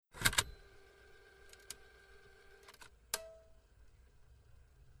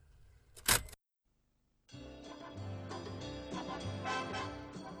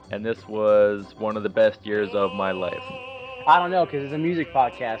and this was one of the best years of my life. I don't know because it's a music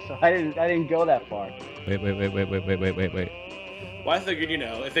podcast, so I didn't go that far. Wait. Well, I figured,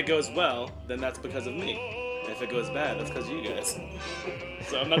 if it goes well, then that's because of me. And if it goes bad, that's because of you guys.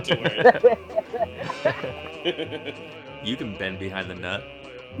 So I'm not too worried. You can bend behind the nut.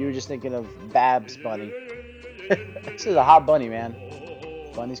 You were just thinking of Babs Bunny. This is a hot bunny, man.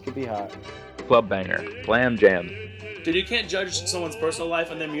 Bunnies could be hot. Club banger, slam jam. Dude, you can't judge someone's personal life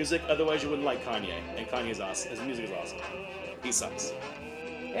and their music, otherwise you wouldn't like Kanye. And Kanye's awesome. His music is awesome. He sucks.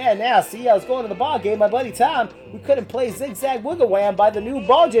 Yeah, now, see, I was going to the ball game, my buddy Tom. We couldn't play Zigzag Wiggle Wham by the new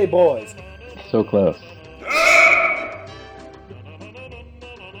Ball J Boys. So close.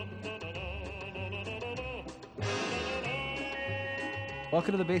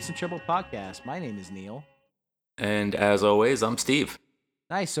 Welcome to the Bass and Treble podcast. My name is Neil. And as always, I'm Steve.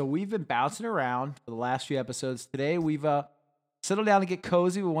 Nice. So we've been bouncing around for the last few episodes. Today we've settled down to get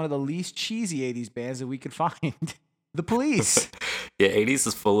cozy with one of the least cheesy 80s bands that we could find. The Police. Yeah, 80s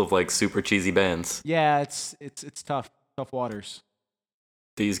is full of like super cheesy bands. Yeah, it's tough waters.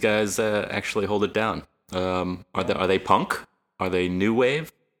 These guys actually hold it down. Are they punk? Are they new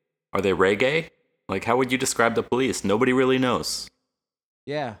wave? Are they reggae? Like, how would you describe the Police? Nobody really knows.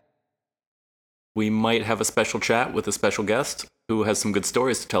 Yeah. We might have a special chat with a special guest who has some good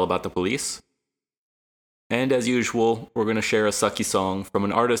stories to tell about the Police. And as usual, we're going to share a sucky song from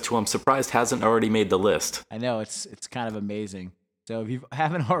an artist who I'm surprised hasn't already made the list. I know, it's kind of amazing. So if you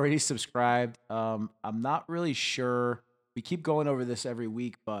haven't already subscribed, I'm not really sure. We keep going over this every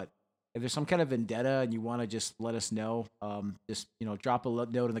week, but if there's some kind of vendetta and you want to just let us know, just drop a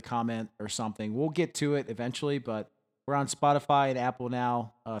note in the comment or something. We'll get to it eventually, but we're on Spotify and Apple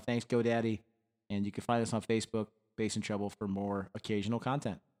now. Thanks GoDaddy, and you can find us on Facebook, Bass and Treble, for more occasional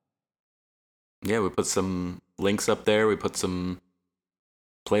content. Yeah, we put some links up there. We put some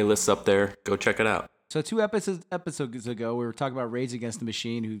playlists up there. Go check it out. So 2 episodes ago, we were talking about Rage Against the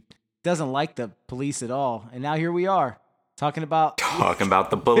Machine, who doesn't like the Police at all, and now here we are talking about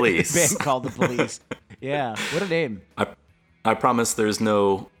the Police. A band called the Police. Yeah, what a name. I promise there's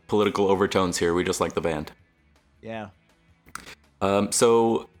no political overtones here. We just like the band. Yeah.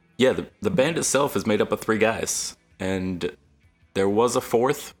 So yeah, the band itself is made up of 3 guys, and there was a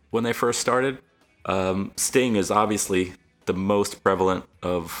 4th when they first started. Sting is obviously the most prevalent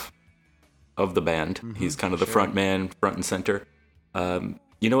of the band. Mm-hmm, he's kind of the front man, front and center.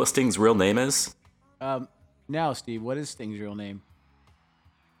 You know what Sting's real name is? No, Steve, what is Sting's real name?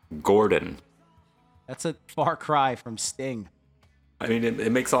 Gordon. That's a far cry from Sting. I mean,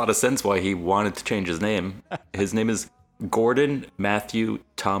 it makes a lot of sense why he wanted to change his name. His name is Gordon Matthew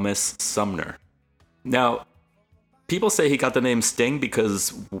Thomas Sumner. Now, people say he got the name Sting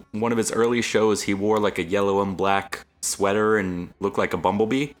because one of his early shows he wore like a yellow and black sweater and looked like a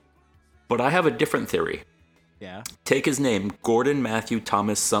bumblebee. But I have a different theory. Yeah. Take his name, Gordon Matthew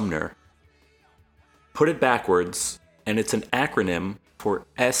Thomas Sumner, put it backwards, and it's an acronym for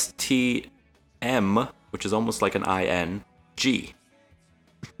STM, which is almost like an ING.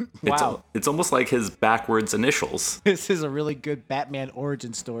 Wow. It's almost like his backwards initials. This is a really good Batman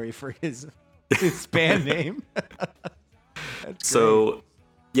origin story for his band name. So,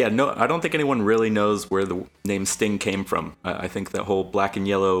 yeah, no, I don't think anyone really knows where the name Sting came from. I think that whole black and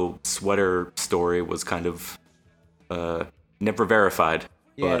yellow sweater story was kind of never verified.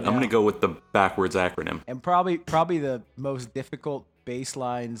 Yeah, but I'm going to go with the backwards acronym. And probably the most difficult bass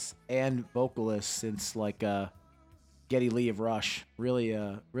lines and vocalists since like Geddy Lee of Rush. Really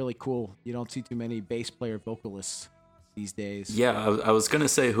cool. You don't see too many bass player vocalists these days. Yeah, I was going to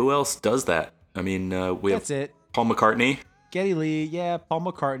say, who else does that? I mean, That's it. Paul McCartney. Geddy Lee, yeah, Paul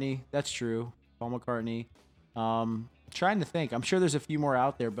McCartney. That's true. Paul McCartney. Trying to think. I'm sure there's a few more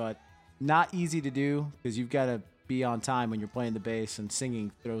out there, but not easy to do because you've got to be on time when you're playing the bass, and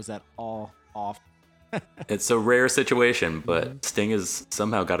singing throws that all off. It's a rare situation, but Sting has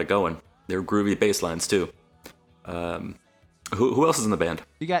somehow got it going. They're groovy bass lines too. Who else is in the band?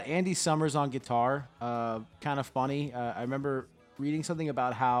 You got Andy Summers on guitar. Kind of funny. I remember reading something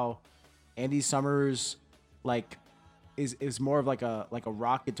about how Andy Summers like is more of like a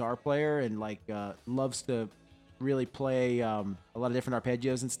rock guitar player and like loves to really play a lot of different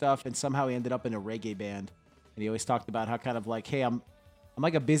arpeggios and stuff. And somehow he ended up in a reggae band. And he always talked about how kind of like, hey, I'm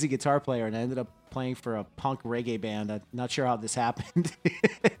like a busy guitar player, and I ended up playing for a punk reggae band. I'm not sure how this happened.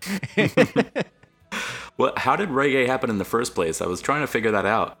 Well, how did reggae happen in the first place? I was trying to figure that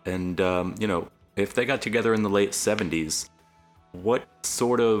out. And, if they got together in the late 70s, what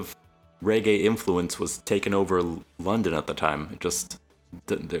sort of reggae influence was taking over London at the time?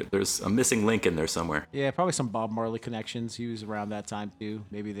 There's a missing link in there somewhere. Yeah, probably some Bob Marley connections. He was around that time too.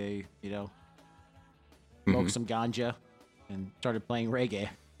 Maybe they, smoked some ganja and started playing reggae.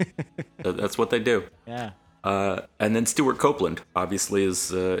 That's what they do. Yeah. And then Stuart Copeland, obviously, is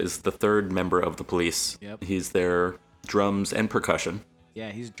the third member of the Police. Yep. He's their drums and percussion.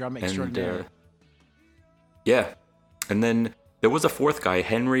 Yeah, he's drum And, extraordinaire. yeah. And then there was a fourth guy,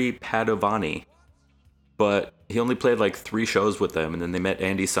 Henry Padovani, but he only played like 3 shows with them, and then they met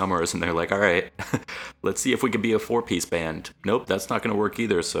Andy Summers, and they're like, all right, let's see if we can be a 4-piece band. Nope, that's not going to work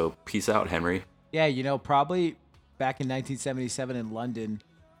either, so peace out, Henry. Yeah, probably back in 1977 in London,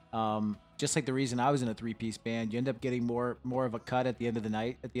 just like the reason I was in a 3-piece band, you end up getting more of a cut at the end of the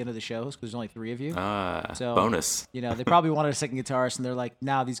night, at the end of the shows, because there's only 3 of you. So, bonus. They probably wanted a second guitarist, and they're like,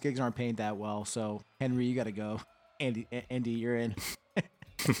 nah, these gigs aren't paying that well, so Henry, you got to go. Andy, you're in.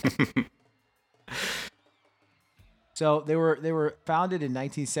 So they were founded in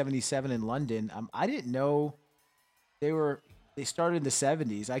 1977 in London. I didn't know they started in the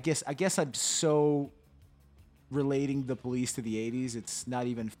 70s. I guess I'm so relating the Police to the 80s. It's not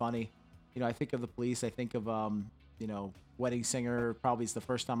even funny. I think of the Police. I think of Wedding Singer. Probably is the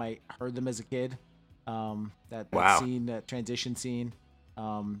first time I heard them as a kid. That Wow. scene, that transition scene.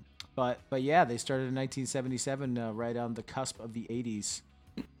 But yeah, they started in 1977, right on the cusp of the 80s.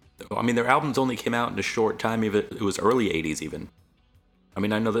 I mean, their albums only came out in a short time. Even it was early 80s even. I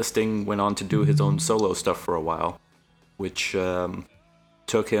mean, I know that Sting went on to do his own solo stuff for a while, which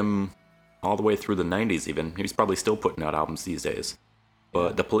took him all the way through the 90s even. He's probably still putting out albums these days.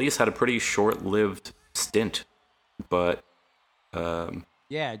 But the Police had a pretty short-lived stint, but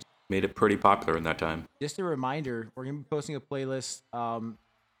Yeah, made it pretty popular in that time. just a reminder, we're going to be posting a playlist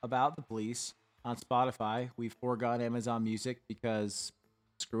about the Police on Spotify. We've foregone Amazon Music because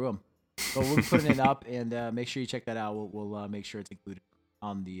screw them. But we'll be putting it up, and make sure you check that out. We'll make sure it's included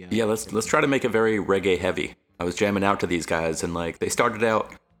on the... Yeah, let's try to make it very reggae heavy. I was jamming out to these guys, and like they started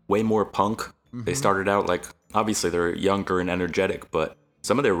out way more punk. Mm-hmm. They started out like, obviously they're younger and energetic, but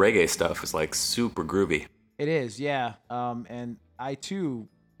some of their reggae stuff is like super groovy. It is, yeah. And I, too,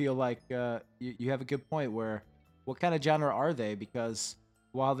 feel like you have a good point where what kind of genre are they? Because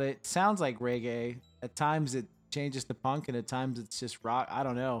while it sounds like reggae, at times it changes to punk, and at times it's just rock. I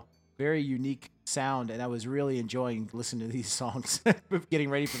don't know. Very unique sound, and I was really enjoying listening to these songs, getting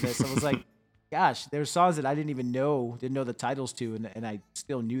ready for this. I was like, gosh, there's songs that I didn't know the titles to, and I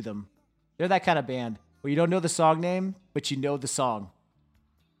still knew them. They're that kind of band where you don't know the song name, but you know the song.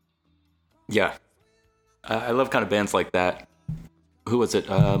 Yeah. I love kind of bands like that. Who was it?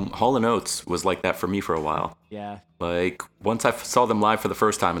 Hall & Oates was like that for me for a while. Yeah. Like, once I saw them live for the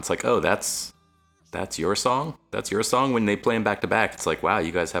first time, it's like, oh, that's your song? That's your song? When they play them back to back, it's like, wow,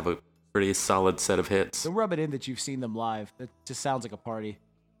 you guys have a pretty solid set of hits. Don't rub it in that you've seen them live. That just sounds like a party.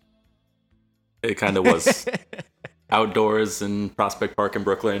 It kind of was. Outdoors in Prospect Park in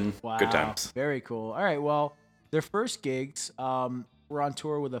Brooklyn. Wow. Good times. Very cool. All right, well, their first gigs were on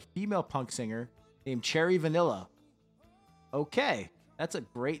tour with a female punk singer named Cherry Vanilla. Okay, that's a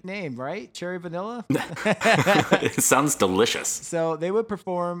great name, right? Cherry Vanilla? It sounds delicious. So they would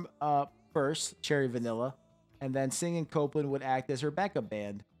perform first, Cherry Vanilla, and then Sting and Copeland would act as her backup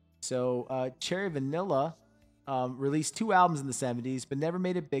band. So Cherry Vanilla released 2 albums in the 70s, but never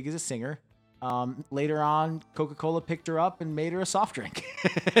made it big as a singer. Later on, Coca-Cola picked her up and made her a soft drink.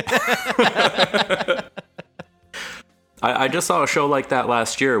 I just saw a show like that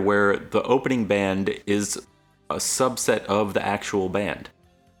last year where the opening band is a subset of the actual band.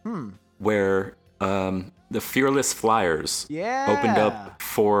 Where the Fearless Flyers opened up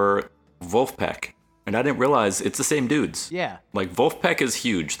for Wolfpack. And I didn't realize it's the same dudes. Yeah. Like, Wolfpack is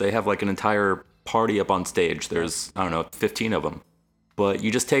huge. They have, like, an entire party up on stage. There's, I don't know, 15 of them. But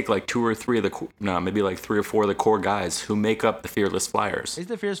you just take, like, 2 or 3 of the... maybe, like, 3 or 4 of the core guys who make up the Fearless Flyers. Is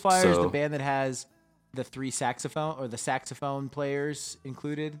the Fearless Flyers So- the band that has the 3 saxophone or the saxophone players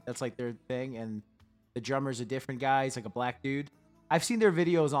included? That's, like, their thing. And the drummer's a different guy. He's, like, a black dude. I've seen their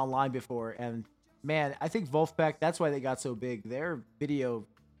videos online before. And, man, I think Wolfpack, that's why they got so big. Their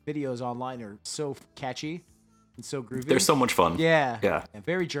videos online are so catchy and so groovy. They're so much fun. Yeah. Yeah.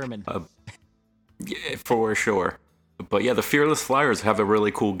 Very German. Yeah, for sure. But yeah, the Fearless Flyers have a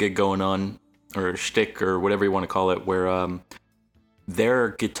really cool gig going on, or shtick, or whatever you want to call it, where their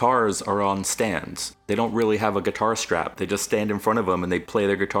guitars are on stands. They don't really have a guitar strap. They just stand in front of them and they play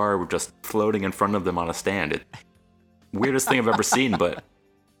their guitar just floating in front of them on a stand. Weirdest thing I've ever seen, but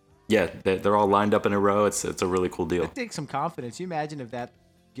yeah, they're all lined up in a row. It's a really cool deal. It takes some confidence. You imagine if that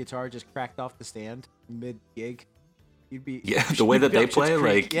guitar just cracked off the stand mid-gig? You'd be... Yeah, the way that they play,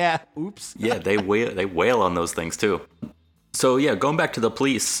 like... Yeah, oops. Yeah, they wail on those things too. So yeah, going back to the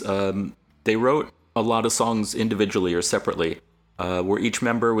Police, they wrote a lot of songs individually or separately, where each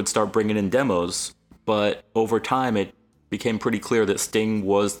member would start bringing in demos. But over time, it became pretty clear that Sting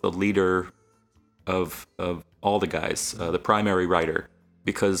was the leader of all the guys, the primary writer,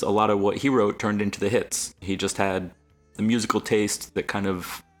 because a lot of what he wrote turned into the hits. He just had the musical taste that kind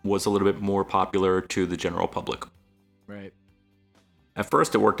of was a little bit more popular to the general public. Right. At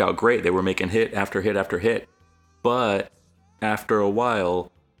first, it worked out great. They were making hit after hit after hit, but after a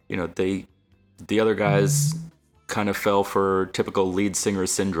while, the other guys kind of fell for typical lead singer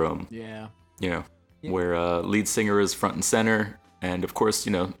syndrome. Yeah. Where lead singer is front and center, and of course,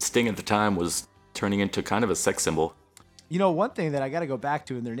 Sting at the time was turning into kind of a sex symbol. One thing that I got to go back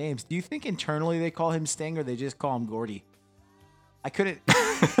to in their names, do you think internally they call him Sting or they just call him Gordy? I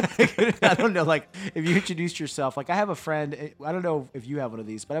don't know, like, if you introduced yourself, like I have a friend, I don't know if you have one of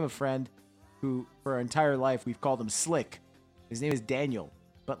these, but I have a friend who, for our entire life, we've called him Slick. His name is Daniel,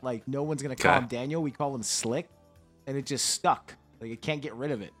 but like no one's going to call him Daniel. We call him Slick, and it just stuck. Like, it can't get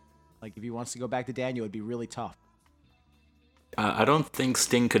rid of it. Like, if he wants to go back to Daniel, it'd be really tough. I don't think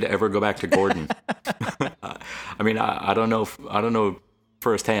Sting could ever go back to Gordon. I mean, I don't know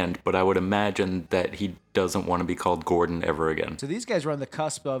firsthand, but I would imagine that he doesn't want to be called Gordon ever again. So these guys were on the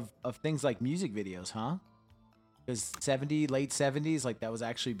cusp of things like music videos, huh? Because late 70s, like that was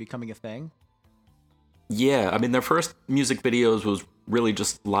actually becoming a thing. Yeah, I mean, their first music videos was really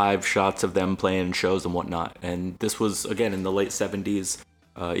just live shots of them playing shows and whatnot. And this was, again, in the late 70s,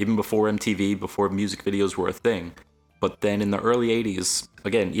 even before MTV, before music videos were a thing. But then in the early 80s,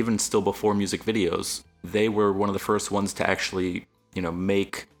 again, even still before music videos, they were one of the first ones to actually,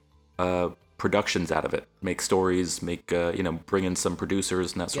 make productions out of it, make stories, bring in some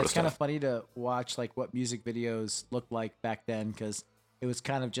producers and that sort of stuff. It's kind of funny to watch like what music videos looked like back then, because it was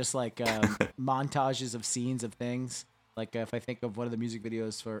kind of just like montages of scenes of things. Like if I think of one of the music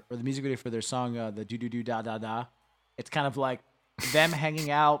videos or the music video for their song, the Do Do Do Da Da Da, it's kind of like them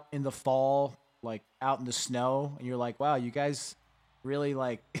hanging out in the fall, like out in the snow, and you're like, wow, you guys really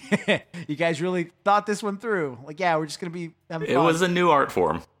thought this one through. Like, yeah, we're just gonna be having fun. It was a new art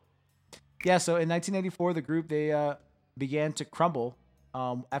form. Yeah, so in 1984, the group, they began to crumble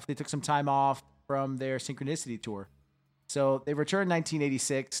after they took some time off from their Synchronicity tour. So they returned in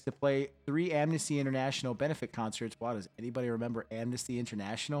 1986 to play 3 Amnesty International benefit concerts. Wow, does anybody remember Amnesty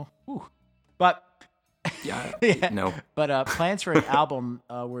International? Whew. But Yeah, yeah. no. But plans for an album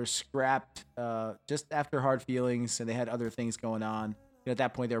were scrapped just after Hard Feelings, and they had other things going on. At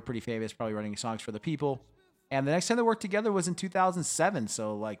that point, they were pretty famous, probably writing songs for the people. And the next time they worked together was in 2007.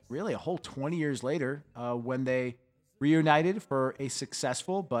 So, like, really a whole 20 years later, when they reunited for a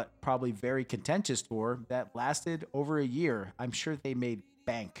successful but probably very contentious tour that lasted over a year. I'm sure they made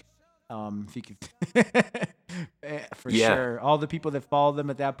bank. If you could, for sure. All the people that followed them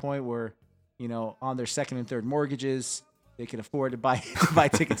at that point were, on their second and third mortgages. They could afford to buy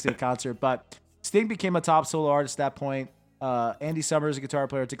tickets to a concert. But Sting became a top solo artist at that point. Andy Summers, a guitar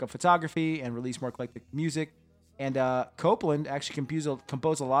player, took up photography and released more eclectic music. And Copeland actually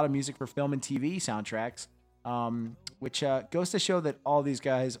composed a lot of music for film and TV soundtracks, which goes to show that all these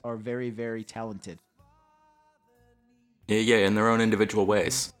guys are very, very talented. Yeah, in their own individual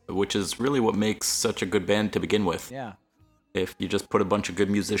ways, which is really what makes such a good band to begin with. Yeah. If you just put a bunch of good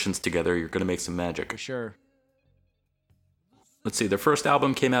musicians together, you're going to make some magic. For sure. Let's see, their first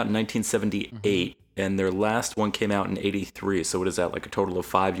album came out in 1978, and their last one came out in 83. So what is that, like a total of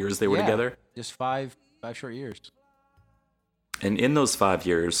 5 years they were together? Just five short years. And in those 5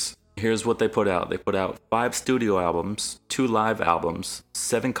 years, here's what they put out. They put out 5 studio albums, 2 live albums,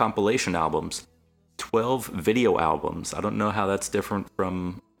 7 compilation albums, 12 video albums. I don't know how that's different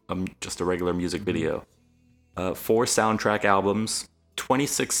from just a regular music video. 4 soundtrack albums,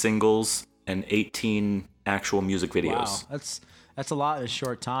 26 singles, and 18 actual music videos. Wow, that's a lot in a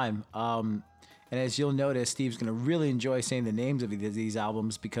short time. And as you'll notice, Steve's going to really enjoy saying the names of these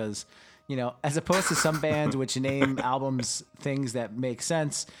albums because, as opposed to some bands which name albums things that make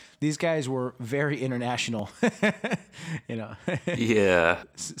sense, these guys were very international. Yeah.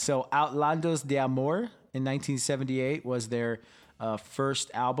 So Outlandos de Amor in 1978 was their first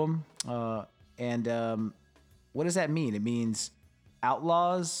album. And what does that mean? It means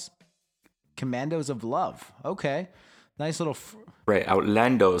Outlaws, Commandos of Love. Okay. Nice little... Right.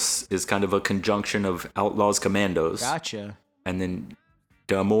 Outlandos is kind of a conjunction of Outlaws, Commandos. Gotcha. And then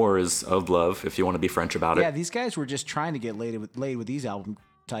D'Amour is of love, if you want to be French about it. Yeah, these guys were just trying to get laid with these album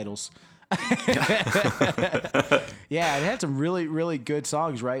titles. Yeah, it had some really, really good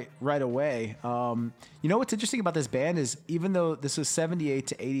songs right away. What's interesting about this band is even though this was 78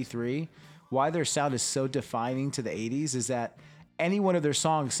 to 83, why their sound is so defining to the 80s is that any one of their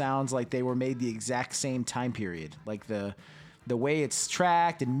songs sounds like they were made the exact same time period. Like the way it's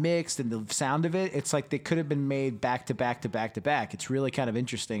tracked and mixed and the sound of it, it's like they could have been made back to back to back to back. It's really kind of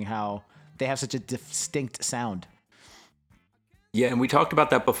interesting how they have such a distinct sound. Yeah, and we talked about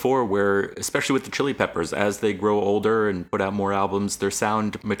that before, where, especially with the Chili Peppers, as they grow older and put out more albums, their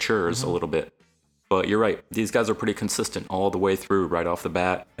sound matures a little bit. But you're right, these guys are pretty consistent all the way through, right off the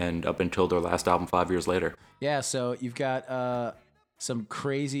bat, and up until their last album 5 years later. Yeah, so you've got some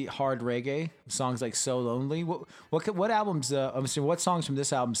crazy hard reggae songs like "So Lonely." What albums? I'm assuming what songs from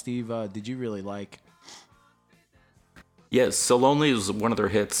this album, Steve, did you really like? Yes, So Lonely is one of their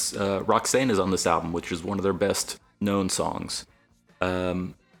hits. Roxanne is on this album, which is one of their best known songs.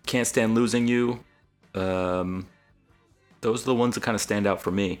 Can't Stand Losing You. Those are the ones that kind of stand out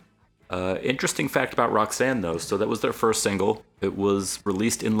for me. Interesting fact about Roxanne, though. So that was their first single. It was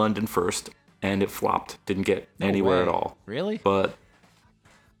released in London first, and it flopped. Didn't get anywhere at all. Really? But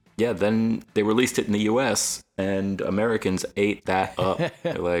yeah, then they released it in the US, and Americans ate that up.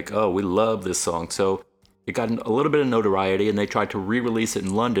 They're like, oh, we love this song. So it got a little bit of notoriety, and they tried to re-release it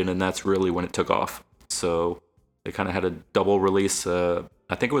in London, and that's really when it took off. So they kind of had a double release. I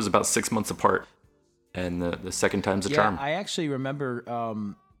think it was about 6 months apart, and the second time's a charm. I actually remember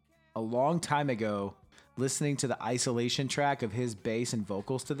a long time ago listening to the isolation track of his bass and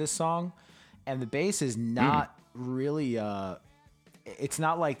vocals to this song, and the bass is not really it's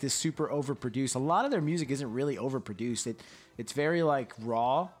not like this super overproduced. A lot of their music isn't really overproduced. It's very like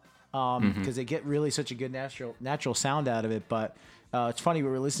raw because they get really such a good natural sound out of it. But it's funny, we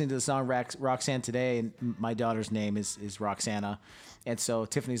were listening to the song Roxanne today, and my daughter's name is Roxana. And so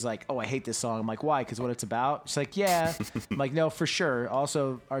Tiffany's like, oh, I hate this song. I'm like, why? Because what it's about? She's like, yeah. I'm like, no, for sure.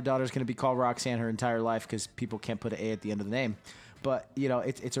 Also, our daughter's going to be called Roxanne her entire life because people can't put an A at the end of the name. But, you know,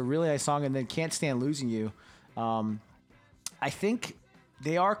 it's a really nice song. And then Can't Stand Losing You. I think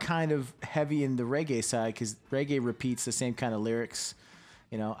they are kind of heavy in the reggae side because reggae repeats the same kind of lyrics.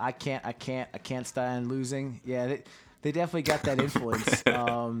 You know, I can't stand losing. Yeah, they definitely got that influence.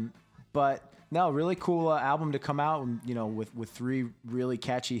 But no, really cool album to come out, and you know, with 3 really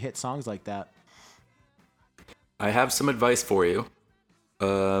catchy hit songs like that. I have some advice for you.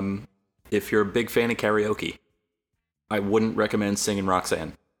 If you're a big fan of karaoke, I wouldn't recommend singing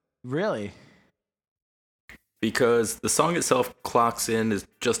Roxanne. Really? Because the song itself clocks in is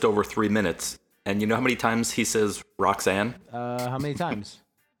just over 3 minutes. And you know how many times he says Roxanne? How many times?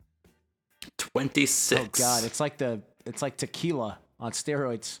 26. Oh God, it's like tequila on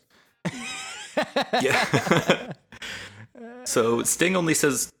steroids. Yeah. So Sting only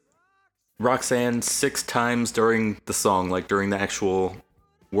says Roxanne 6 times during the song, like during the actual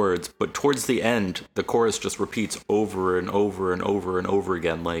words. But towards the end, the chorus just repeats over and over and over and over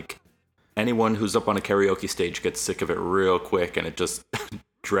again. Like anyone who's up on a karaoke stage gets sick of it real quick, and it just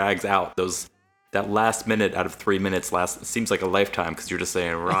drags out that last minute out of 3 minutes seems like a lifetime because you're just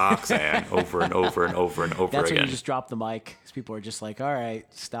saying Roxanne over and over and over and over That's again. when you just drop the mic because people are just like, all right,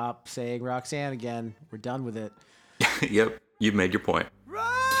 stop saying Roxanne again. We're done with it. Yep, you've made your point.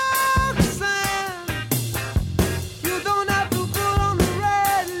 Roxanne, you don't have to put on the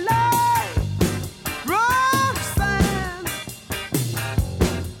red light. Roxanne,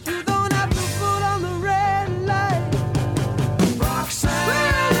 you don't have to put on the red light. Roxanne.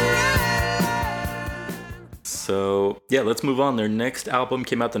 So, yeah, let's move on. Their next album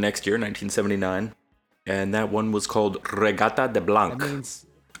came out the next year, 1979, and that one was called Regata de Blanc. That means,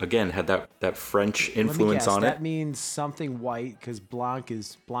 Again, had that French influence let me guess, on that it. means something white because Blanc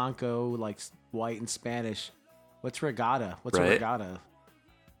is Blanco, like white in Spanish. What's regatta? What's a Right. regatta?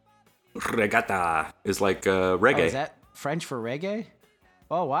 Regata is like Oh, reggae. is that French for reggae?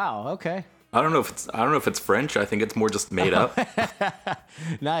 Oh wow, okay. I don't know if it's French. I think it's more just made up.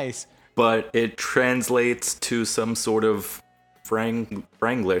 Nice. But it translates to some sort of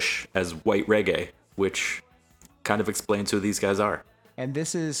Franglish as white reggae, which kind of explains who these guys are. And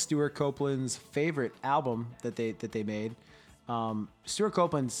this is Stuart Copeland's favorite album that they made. Stuart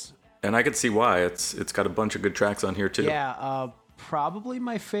Copeland's, And I could see why. It's got a bunch of good tracks on here too. probably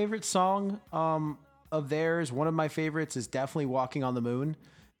my favorite song of theirs. One of my favorites is definitely "Walking on the Moon."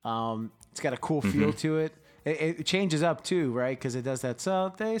 It's got a cool feel to it. It changes up too, right? Because it does that.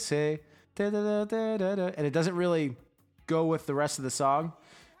 So they say, da, da, da, da, da, da, and it doesn't really go with the rest of the song.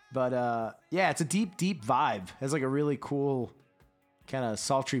 But yeah, it's a deep vibe. It has like a really cool kind of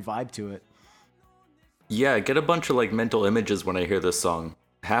sultry vibe to it. Yeah, I get a bunch of like mental images when I hear this song.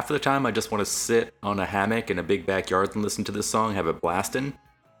 Half of the time I just want to sit on a hammock in a big backyard and listen to this song, have it blasting.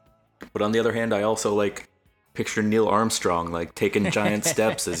 But on the other hand, I also like picture Neil Armstrong like taking giant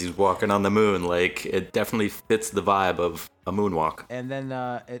steps as he's walking on the moon. Like it definitely fits the vibe of a moonwalk. And then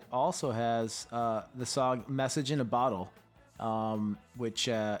it also has the song "Message in a Bottle," which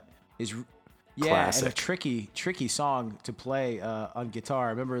is Classic. and a tricky song to play on guitar. I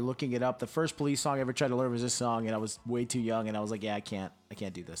remember looking it up. The first Police song I ever tried to learn was this song, and I was way too young, and I was like, yeah, I can't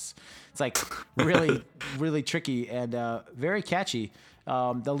do this. It's like really really tricky and very catchy.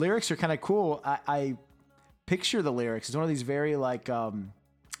 The lyrics are kind of cool. I picture the lyrics. It's one of these very like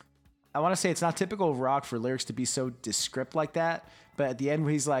I want to say it's not typical of rock for lyrics to be so descript like that, but at the end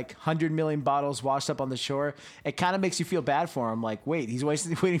where he's like 100 million bottles washed up on the shore, it kind of makes you feel bad for him. Like, wait, he's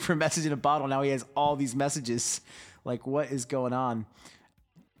waiting for a message in a bottle. Now he has all these messages. Like, what is going on?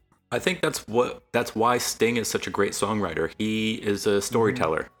 I think that's why Sting is such a great songwriter. He is a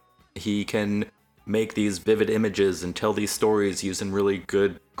storyteller. He can make these vivid images and tell these stories using really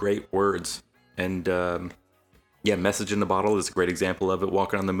great words. And Message in the Bottle is a great example of it,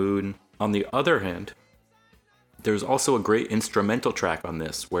 Walking on the Moon. On the other hand, there's also a great instrumental track on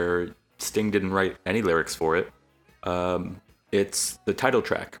this where Sting didn't write any lyrics for it. It's the title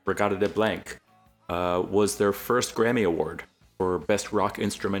track, Brigada de Blanc, was their first Grammy Award for Best Rock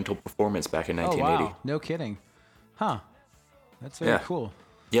Instrumental Performance back in 1980. Oh, wow. No kidding. Huh. That's very cool.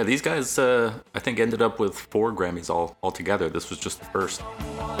 Yeah, these guys, I think, ended up with 4 Grammys all together. This was just the first.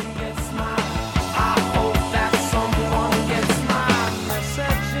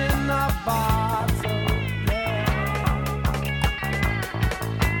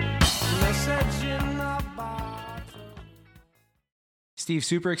 Steve's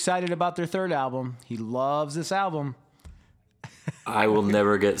super excited about their third album. He loves this album. I will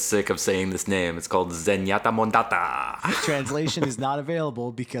never get sick of saying this name. It's called Zenyatta Mondata. Translation is not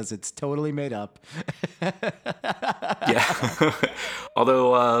available because it's totally made up. Yeah.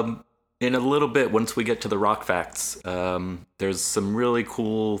 Although, in a little bit, once we get to the rock facts, there's some really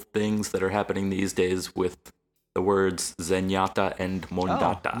cool things that are happening these days with the words Zenyatta and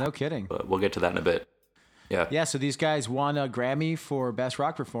Mondata. Oh, no kidding. But we'll get to that in a bit. Yeah. Yeah, so these guys won a Grammy for Best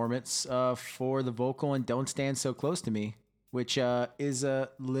Rock Performance for the vocal in Don't Stand So Close to Me, which is a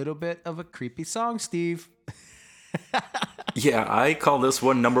little bit of a creepy song, Steve. Yeah, I call this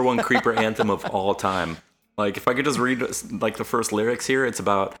one number one creeper anthem of all time. Like, if I could just read like the first lyrics here, it's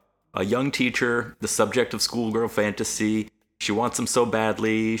about a young teacher, the subject of schoolgirl fantasy. She wants him so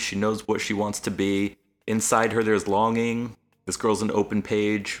badly. She knows what she wants to be. Inside her, there's longing. This girl's an open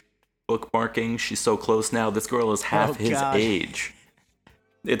page. Bookmarking. She's so close now. This girl is half his age.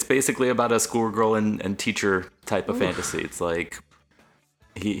 It's basically about a schoolgirl and teacher type of fantasy. It's like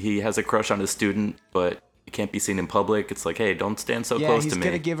he has a crush on his student, but it can't be seen in public. It's like, hey, don't stand so close to me. Yeah, he's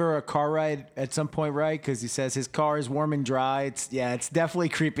gonna give her a car ride at some point, right? Because he says his car is warm and dry. It's definitely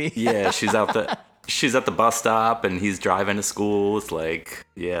creepy. Yeah, she's at the bus stop and he's driving to school. It's like,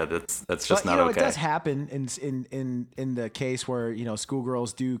 yeah, that's just not okay. It does happen in the case where,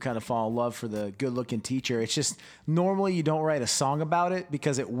 schoolgirls do kind of fall in love for the good looking teacher. It's just normally you don't write a song about it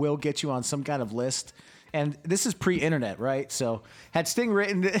because it will get you on some kind of list. And this is pre-internet, right? So had Sting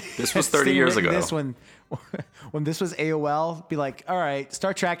written this was 30 years ago. This when this was AOL, be like, all right,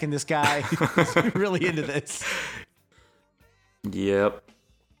 start tracking this guy. He's really into this. Yep.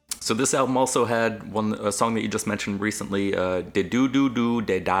 So this album also had a song that you just mentioned recently, De Do Do Do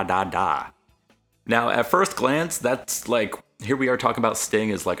De Da Da Da. Now, at first glance, that's like, here we are talking about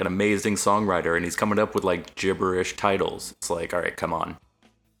Sting as like an amazing songwriter, and he's coming up with like gibberish titles. It's like, all right, come on.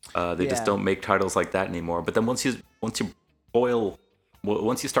 They just don't make titles like that anymore. But then once you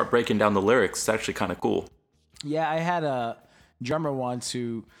start breaking down the lyrics, it's actually kind of cool. Yeah, I had a drummer once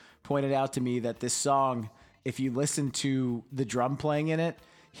who pointed out to me that this song, if you listen to the drum playing in it,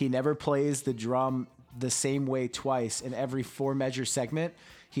 he never plays the drum the same way twice in every 4-measure segment.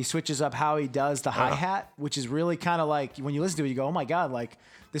 He switches up how he does the hi-hat, which is really kind of like, when you listen to it, you go, oh my God, like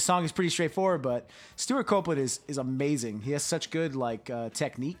this song is pretty straightforward, but Stuart Copeland is amazing. He has such good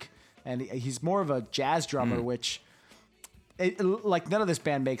technique, and he's more of a jazz drummer, which like none of this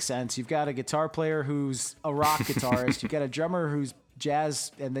band makes sense. You've got a guitar player who's a rock guitarist. You've got a drummer who's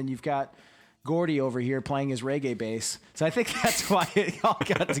jazz, and then you've got Gordy over here playing his reggae bass. So I think that's why it all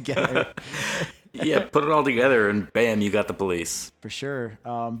got together. Yeah, put it all together and bam, you got the Police. For sure.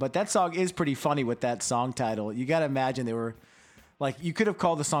 But that song is pretty funny with that song title. You got to imagine they were like, you could have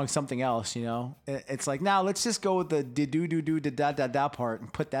called the song something else, It's like, now let's just go with the do da da da part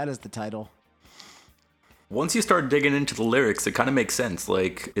and put that as the title. Once you start digging into the lyrics, it kind of makes sense.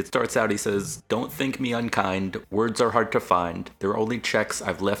 Like, it starts out, he says, "Don't think me unkind, words are hard to find. They're only checks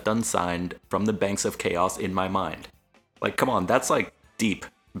I've left unsigned from the banks of chaos in my mind." Like, come on, that's like deep.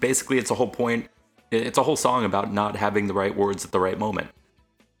 Basically, it's a whole point It's a whole song about not having the right words at the right moment.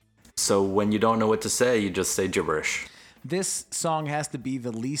 So when you don't know what to say, you just say gibberish. This song has to be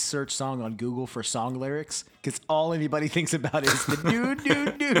the least searched song on Google for song lyrics because all anybody thinks about is the do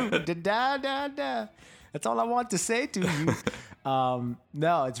do do da da da da. That's all I want to say to you.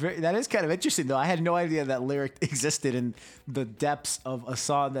 No, that is kind of interesting though. I had no idea that lyric existed in the depths of a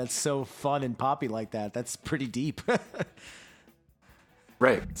song that's so fun and poppy like that. That's pretty deep.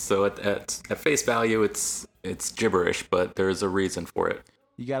 Right. So at face value, it's gibberish, but there's a reason for it.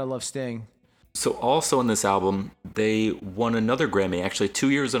 You gotta love Sting. So also on this album, they won another Grammy, actually 2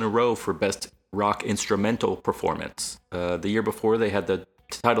 years in a row for Best Rock Instrumental Performance. The year before, they had the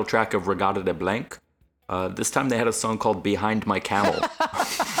title track of Regata de Blanc. This time they had a song called Behind My Camel,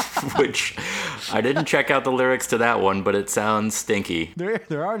 which I didn't check out the lyrics to that one, but it sounds stinky.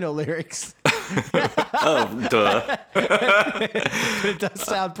 There are no lyrics. Oh, duh. It does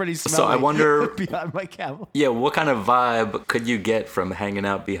sound pretty smelly. So I wonder, Behind My Camel. yeah, what kind of vibe could you get from hanging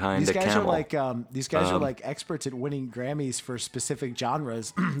out behind a camel? These guys are like experts at winning Grammys for specific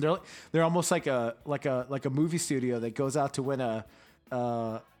genres. they're almost like a movie studio that goes out to win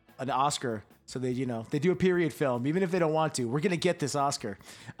an Oscar. So they do a period film, even if they don't want to. We're gonna get this Oscar,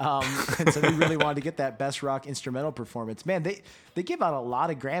 and so they really wanted to get that Best Rock Instrumental Performance. Man, they give out a lot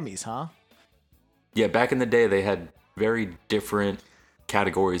of Grammys, huh? Yeah, back in the day, they had very different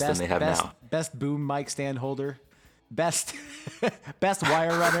categories than they have now. Best boom mic stand holder, best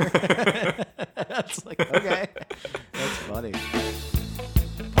wire runner. It's like, okay, that's funny.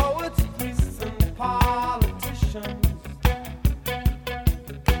 Poets, priests, and politicians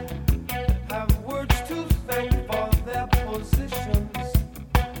have words to thank for their positions.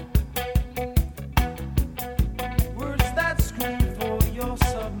 Words that scream for your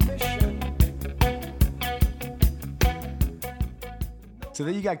submission. So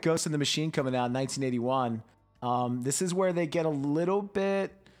then you got Ghost in the Machine coming out in 1981. This is where they get a little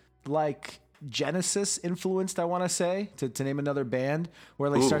bit like Genesis influenced, I want to say, to name another band, where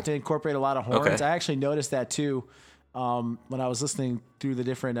they start to incorporate a lot of horns. Okay. I actually noticed that too when I was listening through the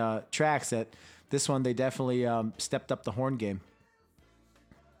different tracks, that this one they definitely stepped up the horn game.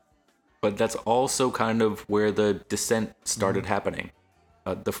 But that's also kind of where the descent started happening.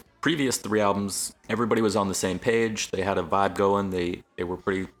 The previous 3 albums, everybody was on the same page. They had a vibe going. They were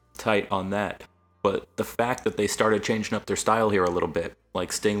pretty tight on that. But the fact that they started changing up their style here a little bit,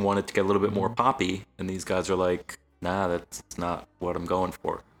 like Sting wanted to get a little bit more poppy, and these guys are like, nah, that's not what I'm going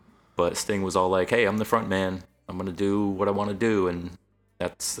for. But Sting was all like, hey, I'm the front man. I'm going to do what I want to do. And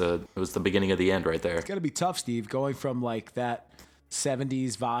that's it was the beginning of the end right there. It's got to be tough, Steve, going from like that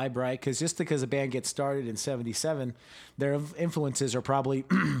 70s vibe, right? Because a band gets started in 77, their influences are probably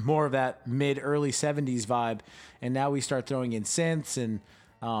more of that mid-early 70s vibe. And now we start throwing in synths and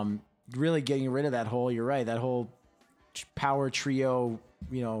really getting rid of that whole, you're right, that whole power trio,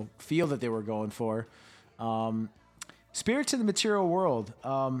 feel that they were going for. Spirits in the Material World.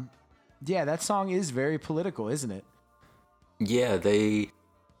 Yeah, that song is very political, isn't it? Yeah, they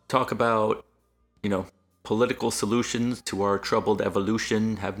talk about, political solutions to our troubled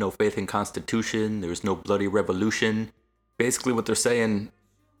evolution, have no faith in Constitution, there's no bloody revolution. Basically what they're saying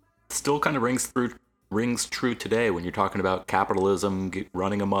still kind of rings true today when you're talking about capitalism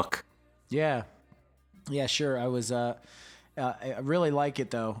running amok. Yeah, sure. I was, I really like it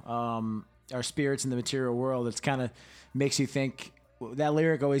though. Our spirits in the material world. It's kind of makes you think. That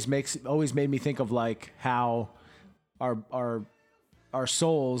lyric always made me think of like how our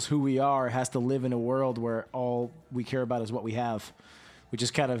souls, who we are, has to live in a world where all we care about is what we have, which is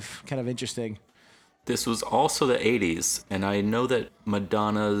kind of interesting. This was also the 80s, and I know that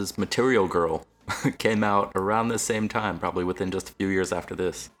Madonna's Material Girl came out around the same time, probably within just a few years after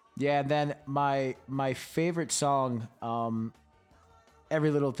this. Yeah, and then my favorite song,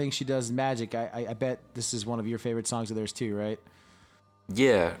 Every Little Thing She Does is Magic. I bet this is one of your favorite songs of theirs too, right?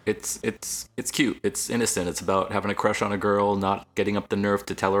 Yeah, it's cute. It's innocent. It's about having a crush on a girl, not getting up the nerve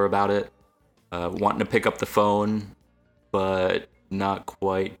to tell her about it, wanting to pick up the phone, but not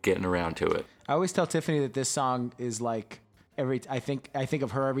quite getting around to it. I always tell Tiffany that this song is like I think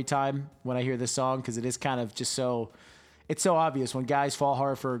of her every time when I hear this song, because it is kind of just it's so obvious. When guys fall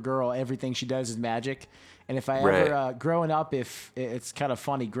hard for a girl, everything she does is magic. And if I ever growing up, if it's kind of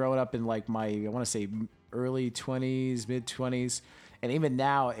funny growing up in like my, I want to say early 20s, mid 20s. And even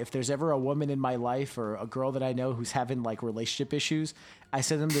now, if there's ever a woman in my life or a girl that I know who's having like relationship issues, I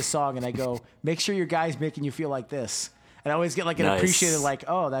send them this song and I go, make sure your guy's making you feel like this. And I always get like an appreciated like,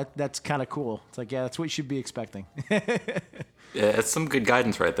 oh, that's kind of cool. It's like, yeah, that's what you should be expecting. Yeah, it's some good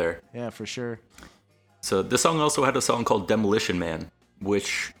guidance right there. Yeah, for sure. So this song also had a song called Demolition Man,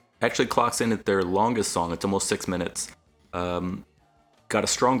 which actually clocks in at their longest song. It's almost 6 minutes. Got a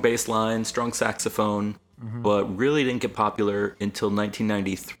strong bass line, strong saxophone, but really didn't get popular until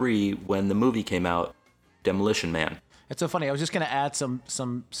 1993 when the movie came out, Demolition Man. It's so funny. I was just gonna add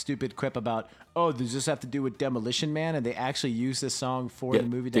some stupid quip about, oh, does this have to do with Demolition Man? And they actually used this song for the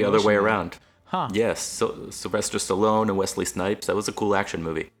movie. The Demolition other way Man. around. Huh? Yes. So Sylvester Stallone and Wesley Snipes. That was a cool action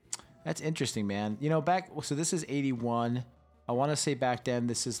movie. That's interesting, man. You know, so this is 81. I want to say back then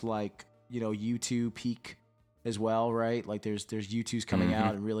this is like, you know, U2 peak as well, right? Like there's U2s coming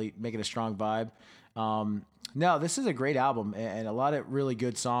out and really making a strong vibe. No, this is a great album and a lot of really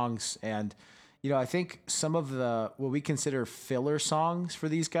good songs. And, you know, I think some of what we consider filler songs for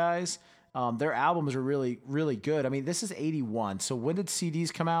these guys, their albums are really, really good. I mean, this is 81. So when did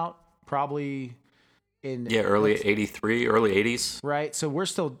CDs come out? Probably in... Yeah, early 83, early 80s. Right. So we're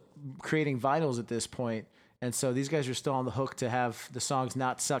still creating vinyls at this point. And so these guys are still on the hook to have the songs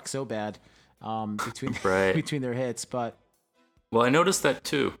not suck so bad between Right. between their hits. But Well, I noticed that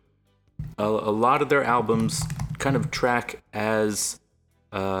too. A lot of their albums kind of track as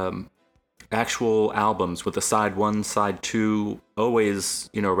actual albums with a side 1, side 2, always,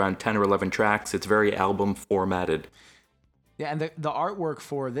 you know, around 10 or 11 tracks. It's very album formatted. yeah, and the artwork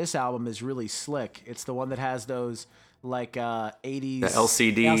for this album is really slick. It's the one that has those like 80s The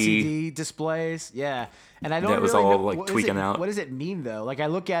LCD displays. Yeah. And I don't That was really all, know, like, what is tweaking it- out. What does it mean though? Like I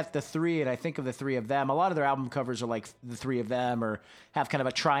look at the three and I think of the three of them. A lot of their album covers are like the three of them or have kind of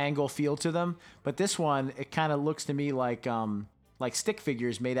a triangle feel to them. But this one, it kind of looks to me like stick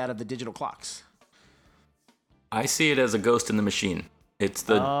figures made out of the digital clocks. I see it as a ghost in the machine. It's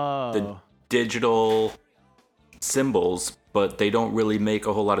the digital symbols, but they don't really make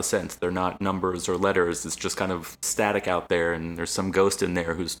a whole lot of sense. They're not numbers or letters. It's just kind of static out there, and there's some ghost in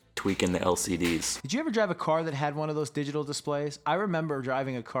there who's tweaking the LCDs. Did you ever drive a car that had one of those digital displays? I remember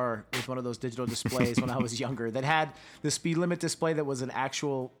driving a car with one of those digital displays when I was younger that had the speed limit display that was an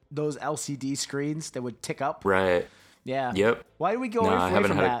actual, those LCD screens that would tick up. Right. Yeah. Yep. Why do we go No, I away haven't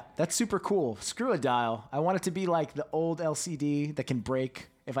from had that? That's super cool. Screw a dial. I want it to be like the old LCD that can break.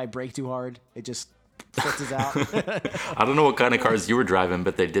 If I brake too hard, it just flips out. I don't know what kind of cars you were driving,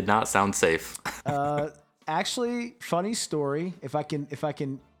 but they did not sound safe. Actually, funny story. If I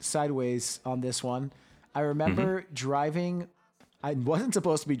can sideways on this one, I remember driving. I wasn't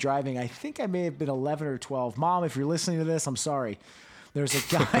supposed to be driving. I think I may have been 11 or 12. Mom, if you're listening to this, I'm sorry. There's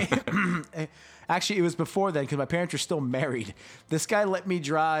a guy. Actually, it was before then because my parents were still married. This guy let me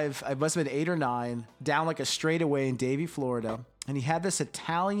drive. I must have been 8 or 9 down like a straightaway in Davie, Florida, and he had this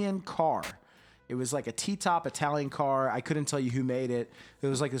Italian car. It was like a T-top Italian car. I couldn't tell you who made it. It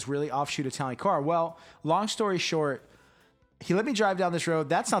was like this really offshoot Italian car. Well, long story short, he let me drive down this road.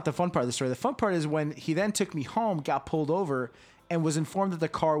 That's not the fun part of the story. The fun part is when he then took me home, got pulled over, and was informed that the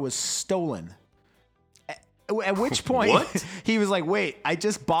car was stolen. At which point What? he was like, wait, I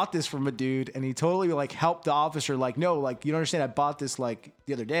just bought this from a dude. And he totally like helped the officer. Like, no, like, you don't understand. I bought this like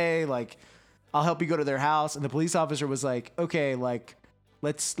the other day. Like, I'll help you go to their house. And the police officer was like, okay, like,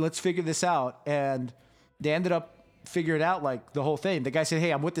 let's figure this out. And they ended up figuring out like the whole thing. The guy said,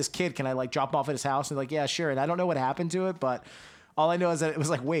 hey, I'm with this kid. Can I like drop him off at his house? And they're like, yeah, sure. And I don't know what happened to it, but all I know is that it was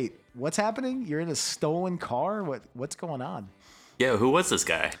like, wait, what's happening? You're in a stolen car? What's going on? Yeah, who was this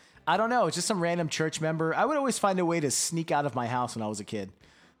guy? I don't know. It's just some random church member. I would always find a way to sneak out of my house when I was a kid.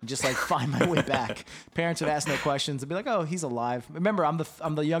 And just like find my way back. Parents would ask no questions and be like, "Oh, he's alive." Remember,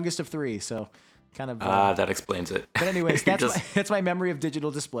 I'm the youngest of 3, so kind of. That explains it. But anyways, You're that's my memory of digital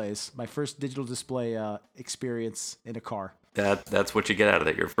displays. My first digital display experience in a car. That's what you get out of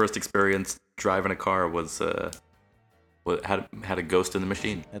it. Your first experience driving a car was had a ghost in the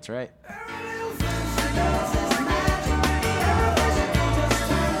machine. That's right.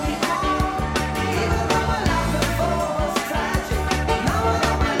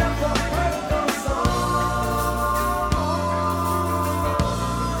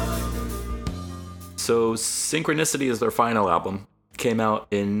 So Synchronicity is their final album. Came out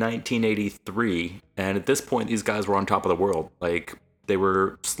in 1983, and at this point, these guys were on top of the world. Like, they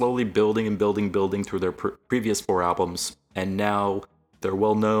were slowly building and building through their previous 4 albums, and now they're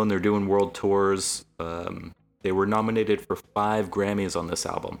well known. They're doing world tours. They were nominated for 5 Grammys on this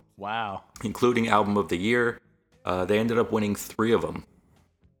album, Wow. including Album of the Year. They ended up winning 3 of them.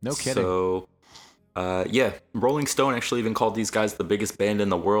 No kidding. So, yeah, Rolling Stone actually even called these guys the biggest band in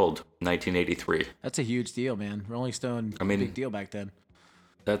the world in 1983. That's a huge deal, man. Rolling Stone, I mean- big deal back then.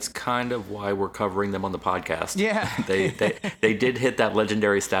 That's kind of why we're covering them on the podcast. Yeah. they did hit that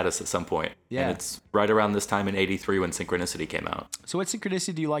legendary status at some point. Yeah. And it's right around this time in 83 when Synchronicity came out. So what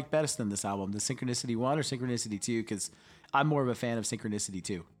Synchronicity do you like best in this album? The Synchronicity 1 or Synchronicity 2? Because I'm more of a fan of Synchronicity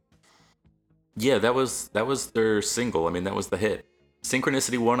 2. Yeah, that was their single. I mean, that was the hit.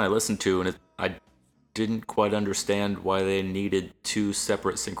 Synchronicity 1 I listened to, and I didn't quite understand why they needed two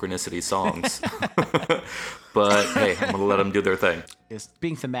separate Synchronicity songs. But hey, I'm gonna let them do their thing. It's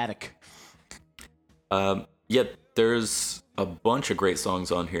being thematic. Yeah, there's a bunch of great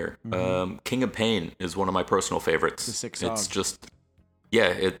songs on here. King of Pain is one of my personal favorites. It's a sick song. It's just,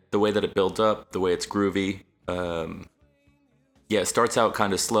 yeah, the way that it builds up, the way it's groovy. Yeah, it starts out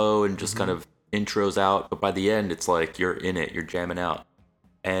kind of slow and just kind of intros out, but by the end, it's like you're in it, you're jamming out.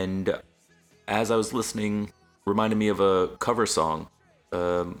 And as I was listening, reminded me of a cover song.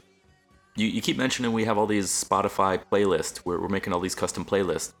 You keep mentioning we have all these Spotify playlists. We're making all these custom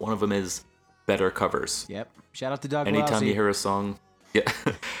playlists. One of them is Better Covers. Yep. Shout out to Doug Anytime Lousy. you hear a song, yeah.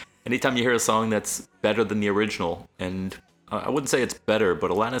 Anytime you hear a song that's better than the original, and I wouldn't say it's better,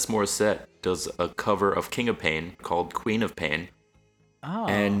 but Alanis Morissette does a cover of King of Pain called Queen of Pain. Oh.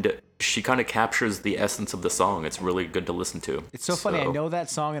 And she kind of captures the essence of the song. It's really good to listen to. It's so funny. I know that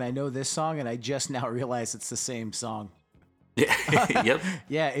song and I know this song, and I just now realize it's the same song. Yeah. Yep.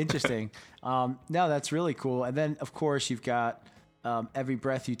 Yeah, interesting. No, that's really cool. And then, of course, you've got Every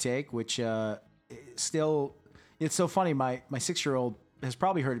Breath You Take, which still, it's so funny. My 6-year-old has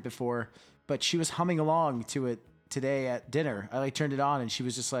probably heard it before, but she was humming along to it today at dinner. I turned it on and she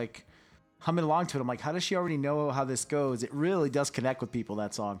was just like humming along to it. I'm like, how does she already know how this goes? It really does connect with people,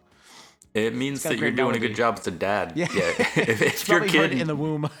 that song. It means that you're doing a good job as a dad. Yeah. If your Probably heard kid it in the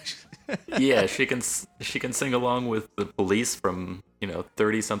womb. yeah, she can sing along with the Police from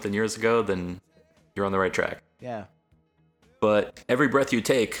 30 something years ago, then you're on the right track. Yeah. But Every Breath You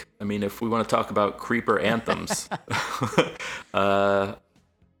Take, I mean, if we want to talk about creeper anthems,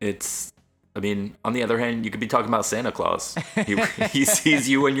 it's, I mean, on the other hand, you could be talking about Santa Claus. He sees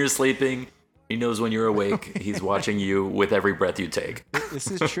you when you're sleeping. He knows when you're awake. He's watching you with every breath you take.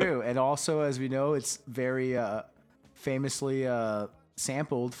 This is true. And also, as we know, it's very famously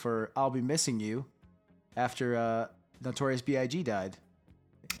sampled for I'll Be Missing You after Notorious B.I.G. died.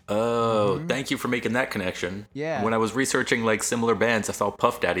 Oh, thank you for making that connection. Yeah. When I was researching like similar bands, I saw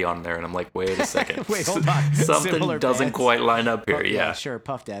Puff Daddy on there, and I'm like, wait a second. Wait, hold on. Something Similar doesn't bands. quite line up here. Yeah. Sure.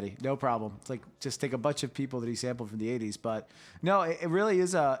 Puff Daddy. No problem. It's like just take a bunch of people that he sampled from the 80s. But no, it really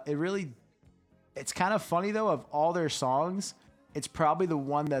is it's kind of funny though, of all their songs, it's probably the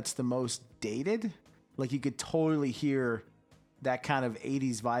one that's the most dated. Like you could totally hear that kind of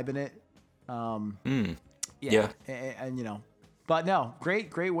 80s vibe in it. Yeah. And but no,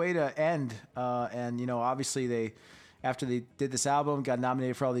 great way to end. And obviously after they did this album, got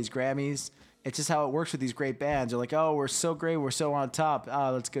nominated for all these Grammys. It's just how it works with these great bands. They're like, oh, we're so great, we're so on top.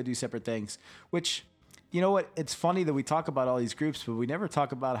 Let's go do separate things. Which, you know what? It's funny that we talk about all these groups, but we never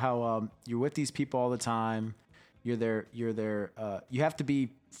talk about how you're with these people all the time. You're there. You have to be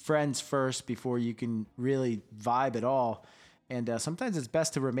friends first before you can really vibe at all. And sometimes it's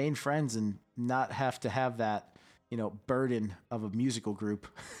best to remain friends and not have to have that burden of a musical group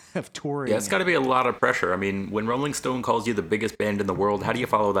of touring. Yeah, it's got to be a lot of pressure. I mean, when Rolling Stone calls you the biggest band in the world, how do you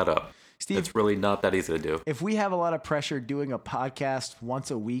follow that up? Steve, it's really not that easy to do. If we have a lot of pressure doing a podcast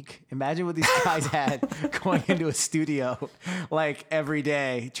once a week, imagine what these guys had going into a studio like every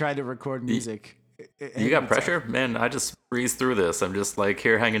day trying to record music. You got pressure? Man, I just breeze through this. I'm just like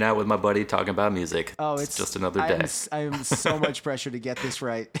here hanging out with my buddy talking about music. Oh, it's just another day. I'm so much pressure to get this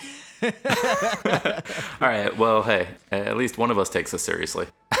right. All right. Well, hey, at least one of us takes this seriously.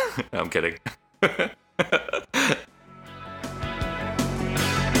 No, I'm kidding.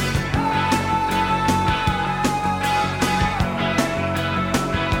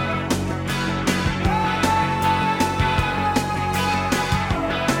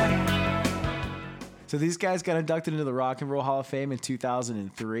 So these guys got inducted into the Rock and Roll Hall of Fame in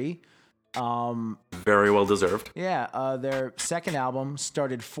 2003. Very well deserved. Yeah, their second album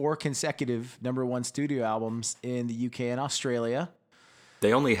started 4 consecutive #1 studio albums in the UK and Australia.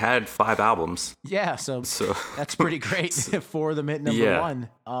 They only had 5 albums. Yeah, so that's pretty great. 4 of them hit #1.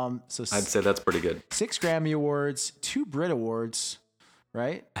 So I'd say that's pretty good. 6 Grammy Awards, 2 Brit Awards,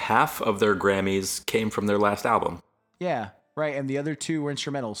 right? Half of their Grammys came from their last album. Yeah, right. And the other 2 were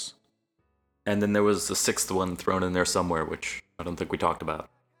instrumentals. And then there was a 6th one thrown in there somewhere, which I don't think we talked about.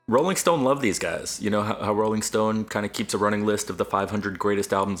 Rolling Stone love these guys. You know how Rolling Stone kind of keeps a running list of the 500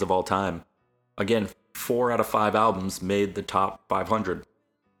 greatest albums of all time. Again, 4 out of 5 albums made the top 500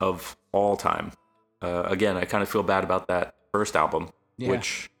 of all time. Again, I kind of feel bad about that first album,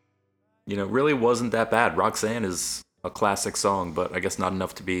 which, really wasn't that bad. Roxanne is a classic song, but I guess not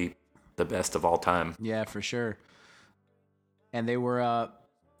enough to be the best of all time. Yeah, for sure. And they were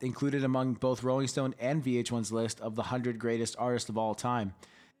included among both Rolling Stone and VH1's list of the 100 greatest artists of all time.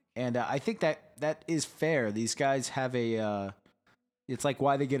 And I think that is fair. These guys have a it's like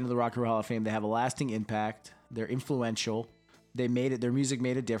why they get into the Rock and Roll Hall of Fame. They have a lasting impact. They're influential. They made it. Their music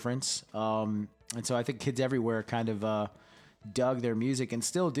made a difference. And so I think kids everywhere kind of dug their music and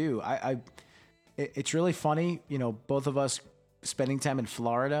still do. It's really funny, you know, both of us spending time in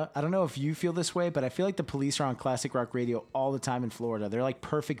Florida. I don't know if you feel this way, but I feel like the Police are on classic rock radio all the time in Florida. They're like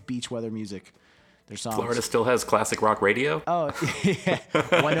perfect beach weather music. Their songs. Florida still has classic rock radio? Oh, yeah.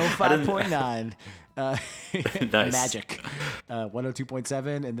 105.9. Nice. Magic.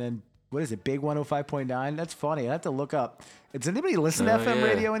 102.7. And then, what is it? Big 105.9. That's funny. I have to look up. Does anybody listen to FM yeah.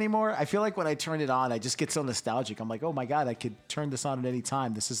 radio anymore? I feel like when I turn it on, I just get so nostalgic. I'm like, oh my God, I could turn this on at any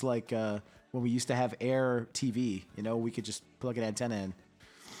time. This is like when we used to have Air TV. You know, we could just plug an antenna in.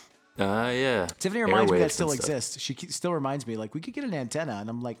 Yeah. Tiffany reminds me that Airwaves still and stuff. exists. She still reminds me, like, we could get an antenna. And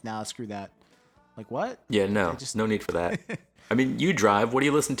I'm like, nah, screw that. Like, what? Yeah, no, no need for that. I mean, you drive. What do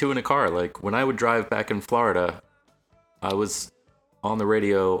you listen to in a car? Like, when I would drive back in Florida, I was on the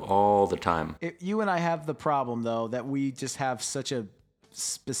radio all the time. You and I have the problem, though, that we just have such a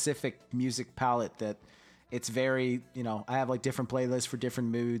specific music palette that it's very, you know, I have like different playlists for different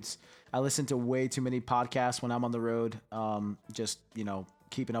moods. I listen to way too many podcasts when I'm on the road, just, you know,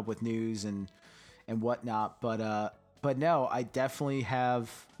 keeping up with news and whatnot. But no, I definitely have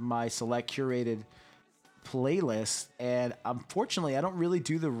my select curated playlist, and unfortunately, I don't really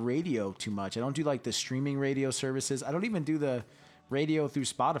do the radio too much. I don't do like the streaming radio services. I don't even do the radio through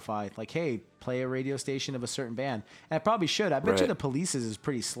Spotify. Like, hey, play a radio station of a certain band. And I probably should. I bet you Right. the Police's is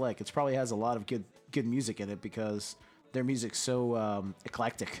pretty slick. It probably has a lot of good music in it because their music's so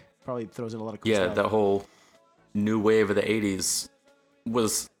eclectic. Probably throws in a lot of cool Yeah, stuff. that whole new wave of the 80s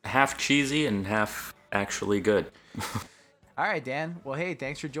was half cheesy and half actually good. All right, Dan. Well, hey,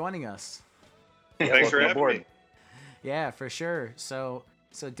 thanks for joining us. Thanks for welcome having aboard. me. Yeah, for sure. So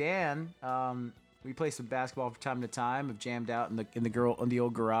Dan, we play some basketball from time to time. I've jammed out in the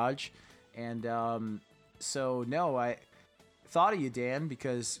old garage, and so no, I thought of you, Dan,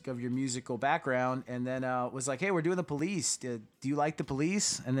 because of your musical background, and then was like, hey, we're doing the Police. Do you like the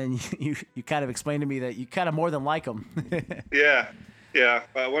Police? And then you kind of explained to me that you kind of more than like them. Yeah.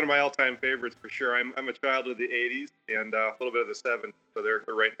 One of my all-time favorites for sure. I'm a child of the '80s and a little bit of the '70s, so they're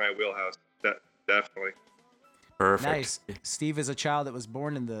right in my wheelhouse. Definitely. Perfect. Nice. Steve is a child that was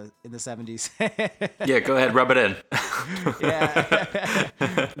born in the 70s. Yeah, go ahead, rub it in. Yeah.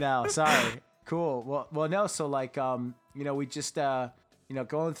 No, sorry. Cool. Well, no. So like, we just,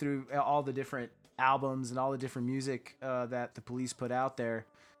 going through all the different albums and all the different music that the Police put out there.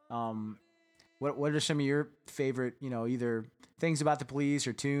 What are some of your favorite, either things about the Police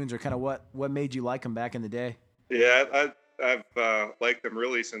or tunes or kind of what made you like them back in the day? Yeah, I've liked them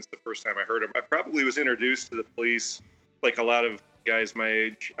really since the first time I heard them. I probably was introduced to the Police like a lot of guys my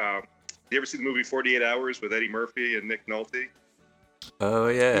age. You ever see the movie 48 Hours with Eddie Murphy and Nick Nolte? Oh,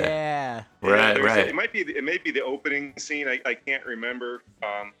 yeah. Yeah. Right, there's right. It may be the opening scene. I can't remember,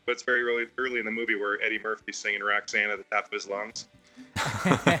 but it's very early in the movie where Eddie Murphy's singing Roxanne at the top of his lungs.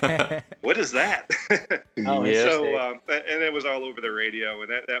 What is that? Oh, yes. So, and it was all over the radio,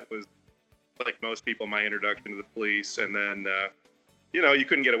 and that was like most people my introduction to the Police. And then, you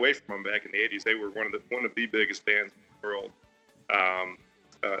couldn't get away from them back in the '80s. They were one of the biggest bands in the world.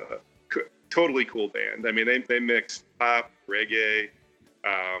 Totally cool band. I mean, they mixed pop, reggae,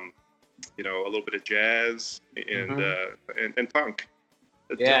 a little bit of jazz and punk.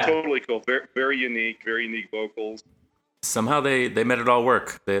 Yeah. Totally cool. Very unique vocals. Somehow they made it all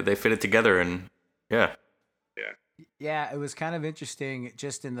work. They fit it together, and yeah. Yeah, it was kind of interesting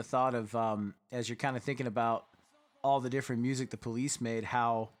just in the thought of as you're kind of thinking about all the different music the Police made,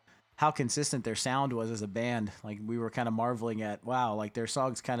 how consistent their sound was as a band. Like we were kind of marveling at, wow, like their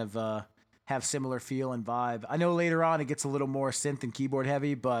songs kind of have similar feel and vibe. I know later on it gets a little more synth and keyboard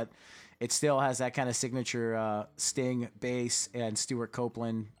heavy, but it still has that kind of signature Sting bass and Stuart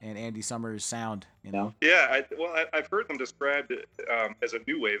Copeland and Andy Summers sound, Yeah, I've heard them described as a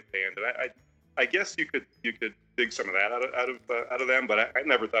new wave band, and I guess you could dig some of that out of them, but I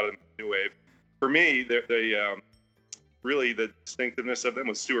never thought of them as new wave. For me, they really the distinctiveness of them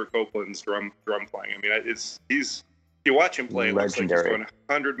was Stuart Copeland's drum playing. I mean, you watch him play, it looks like he's Legendary. going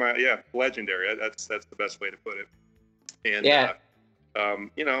 100 miles. Yeah, legendary. That's the best way to put it. And Yeah.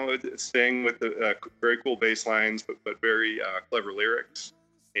 Sting with the very cool bass lines, but very clever lyrics.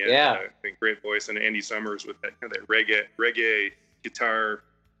 And, Yeah. I think great voice, and Andy Summers with that kind of that reggae guitar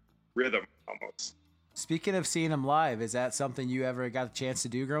rhythm almost. Speaking of seeing them live, is that something you ever got a chance to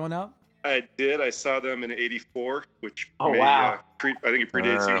do growing up? I did. I saw them in '84, which Oh, wow. I think it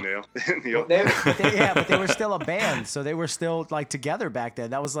predates you, Neil. They- But they were still a band, so they were still like together back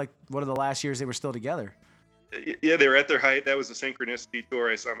then. That was like one of the last years they were still together. Yeah, they were at their height. That was the Synchronicity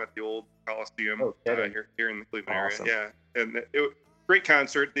tour. I saw them at the old Coliseum Oh, kidding. here in the Cleveland Awesome. area. Yeah, and great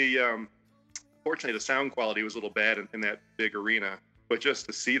concert. Fortunately, the sound quality was a little bad in that big arena, but just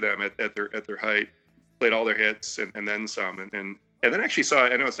to see them at their height, played all their hits and then some, and then actually saw.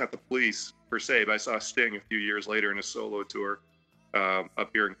 I know it's not the Police per se, but I saw Sting a few years later in a solo tour up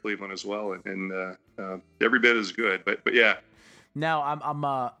here in Cleveland as well, and every bit as good. But yeah. Now I'm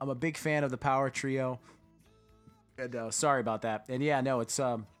a big fan of the Power Trio. And sorry about that. And yeah, no, it's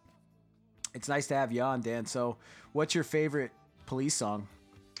nice to have you on, Dan. So, what's your favorite Police song?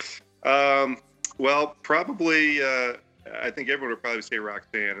 Well, probably, I think everyone would probably say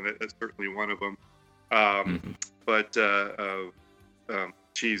Roxanne, and that's certainly one of them. But,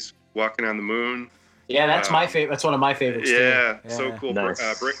 geez, Walking on the Moon. Yeah, that's my favorite. That's one of my favorites. too. Yeah, Yeah. so cool. Nice.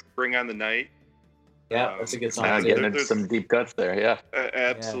 Bring on the Night. Yeah, that's a good song. Wow, too. getting into some deep cuts there. Yeah.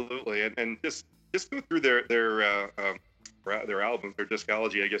 Absolutely, and just go through their albums, their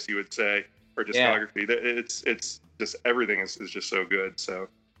discology, I guess you would say, or discography. It's just everything is just so good. So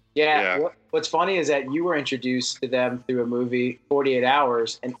Yeah. What's funny is that you were introduced to them through a movie, 48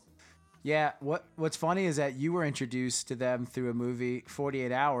 Hours, and Yeah, what's funny is that you were introduced to them through a movie,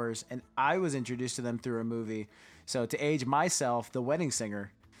 48 Hours, and I was introduced to them through a movie. So to age myself, The Wedding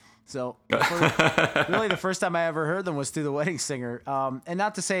Singer. So really the first time I ever heard them was through The Wedding Singer. And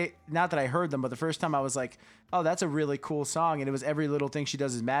not that I heard them, but the first time I was like, oh, that's a really cool song. And it was Every Little Thing She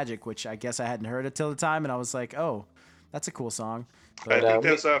Does Is Magic, which I guess I hadn't heard it till the time. And I was like, oh, that's a cool song. I But, think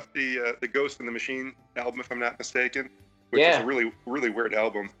that's off the Ghost in the Machine album, if I'm not mistaken, which is a really, really weird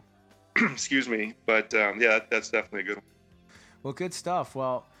album. Excuse me, but yeah, that's definitely a good one. well, good stuff.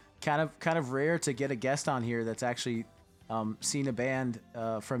 Well, kind of rare to get a guest on here that's actually seen a band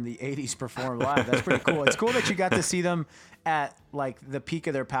from the 80s perform live. That's pretty cool. It's cool that you got to see them at like the peak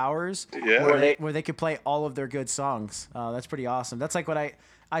of their powers, Yeah. where they could play all of their good songs. That's pretty awesome. That's like what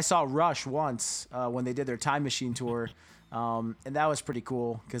I saw Rush once when they did their Time Machine tour. And that was pretty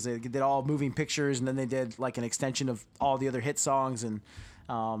cool because they did all moving pictures, and then they did like an extension of all the other hit songs, and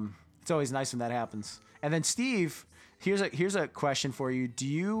it's always nice when that happens. And then Steve, here's a question for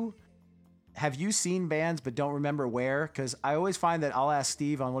you. Have you seen bands but don't remember where? Because I always find that I'll ask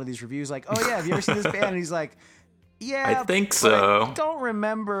Steve on one of these reviews, like, oh yeah, have you ever seen this band? And he's like, yeah, I think but so. I don't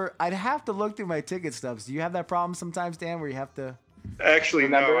remember. I'd have to look through my ticket stubs. Do you have that problem sometimes, Dan, where you have to? Actually,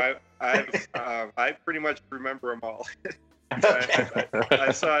 Remember? no. I pretty much remember them all.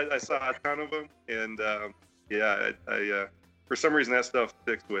 I saw a ton of them, and I for some reason that stuff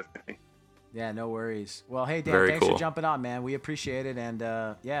sticks with me. Yeah, no worries. Well, hey Dan, Very thanks for cool. jumping on, man. We appreciate it, and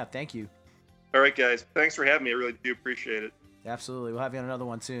yeah, thank you. All right, guys. Thanks for having me. I really do appreciate it. Absolutely. We'll have you on another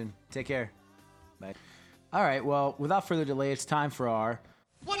one soon. Take care. Bye. All right. Well, without further delay, it's time for our.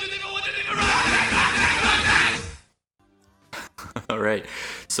 All right.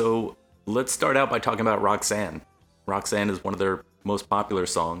 So let's start out by talking about Roxanne. Roxanne is one of their most popular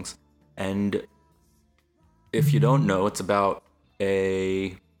songs. And if you don't know, it's about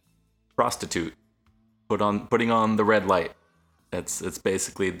a prostitute putting on the red light. It's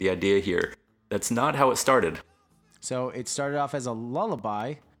basically the idea here. That's not how it started. So it started off as a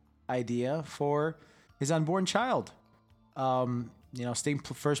lullaby idea for his unborn child. Sting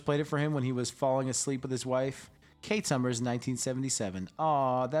first played it for him when he was falling asleep with his wife, Kate Summers, in 1977.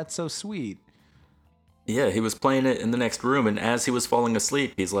 Aw, that's so sweet. Yeah, he was playing it in the next room, and as he was falling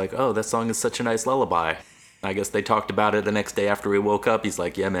asleep, he's like, oh, that song is such a nice lullaby. I guess they talked about it the next day after he woke up. He's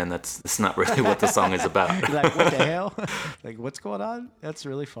like, yeah, man, that's not really what the song is about. You're like, what the hell? Like, what's going on? That's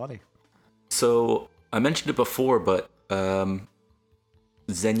really funny. So I mentioned it before, but Zenyatta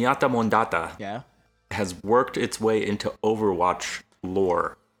Mondata Yeah. has worked its way into Overwatch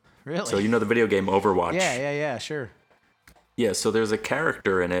lore. Really? So you know the video game Overwatch? Yeah, sure. Yeah, so there's a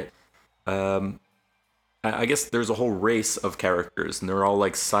character in it. I guess there's a whole race of characters, and they're all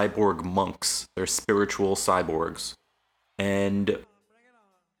like cyborg monks. They're spiritual cyborgs. And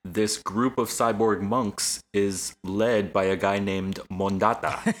this group of cyborg monks is led by a guy named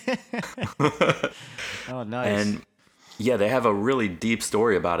Mondata. Oh, nice. And yeah, they have a really deep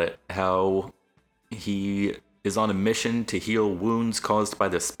story about it, how he is on a mission to heal wounds caused by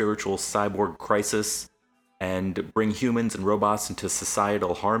the spiritual cyborg crisis and bring humans and robots into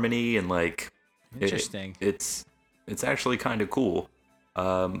societal harmony, and like Interesting. it's actually kind of cool.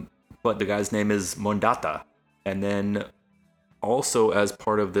 But the guy's name is Mondata. And then also as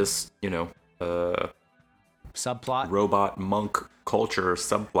part of this, Subplot. robot monk culture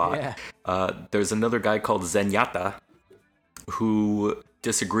subplot, Yeah. There's another guy called Zenyatta who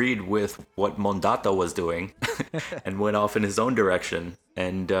disagreed with what Mondatta was doing and went off in his own direction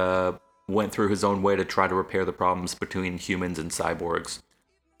and went through his own way to try to repair the problems between humans and cyborgs.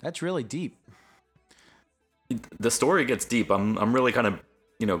 That's really deep. The story gets deep. I'm really kind of,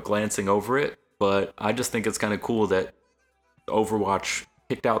 glancing over it, but I just think it's kind of cool that Overwatch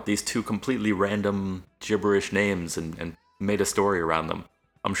picked out these two completely random gibberish names and made a story around them.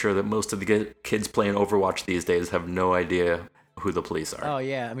 I'm sure that most of the kids playing Overwatch these days have no idea who the police are. Oh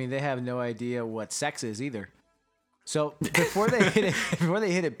yeah, I mean they have no idea what sex is either. So before they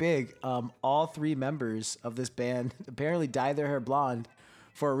hit it big, all three members of this band apparently dyed their hair blonde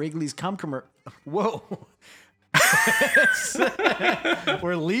for a Wrigley's cum commercial. Whoa,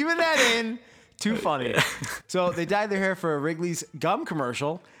 we're leaving that in. Too funny. So they dyed their hair for a Wrigley's gum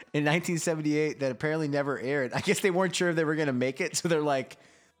commercial in 1978 that apparently never aired. I guess they weren't sure if they were gonna make it, so they're like,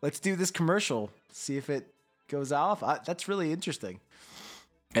 "Let's do this commercial, see if it goes off." That's really interesting.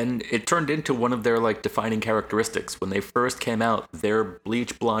 And it turned into one of their defining characteristics. When they first came out, their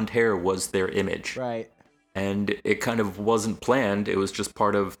bleach blonde hair was their image. Right. And it kind of wasn't planned. It was just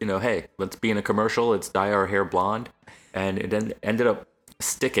part of, hey, let's be in a commercial, let's dye our hair blonde. And it ended up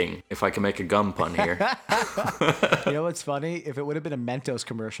sticking, if I can make a gum pun here. You know what's funny? If it would have been a Mentos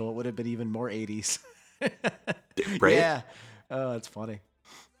commercial, it would have been even more 80s. Right? Yeah. Oh, that's funny.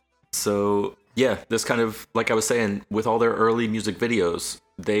 So, yeah, this kind of, like I was saying, with all their early music videos,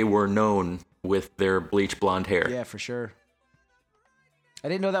 they were known with their bleach blonde hair. Yeah, for sure. I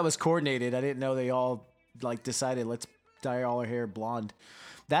didn't know that was coordinated. I didn't know they all decided let's dye all our hair blonde.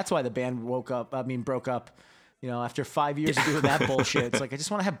 That's why the band broke up. After 5 years of doing that bullshit, it's like I just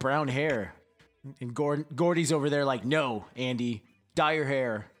want to have brown hair. And Gordy's over there like, no, Andy, dye your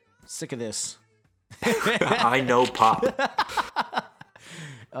hair. Sick of this. I know Pop.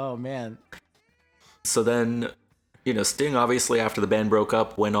 Oh man. So then, Sting obviously after the band broke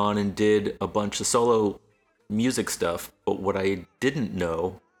up went on and did a bunch of solo music stuff. But what I didn't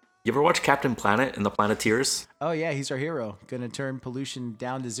know, you ever watch Captain Planet and the Planeteers? Oh yeah, he's our hero. Gonna turn pollution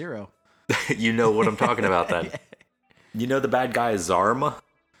down to zero. You know what I'm talking about then. You know the bad guy Zarm?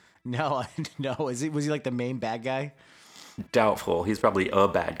 No. Was he like the main bad guy? Doubtful. He's probably a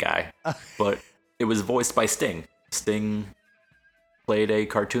bad guy. But it was voiced by Sting. Sting played a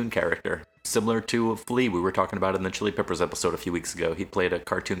cartoon character, similar to Flea we were talking about in the Chili Peppers episode a few weeks ago. He played a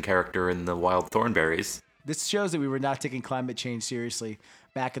cartoon character in the Wild Thornberrys. This shows that we were not taking climate change seriously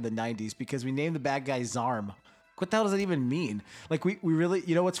back in the 90s because we named the bad guy Zarm. What the hell does that even mean? We really,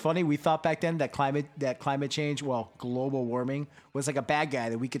 what's funny? We thought back then that climate change, global warming, was like a bad guy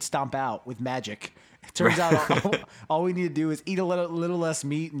that we could stomp out with magic. It turns out all we need to do is eat a little less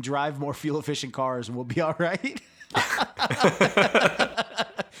meat and drive more fuel efficient cars and we'll be all right.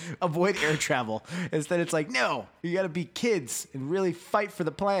 Avoid air travel. Instead, it's like, no, you got to be kids and really fight for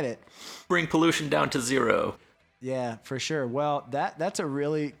the planet. Bring pollution down to zero. Yeah, for sure. Well, that's a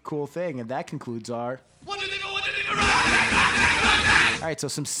really cool thing, and that concludes our... All right, so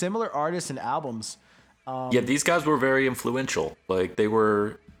some similar artists and albums. Yeah, these guys were very influential. They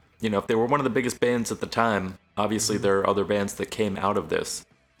were, if they were one of the biggest bands at the time, obviously there are other bands that came out of this.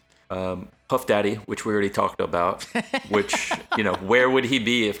 Puff Daddy, which we already talked about, which, where would he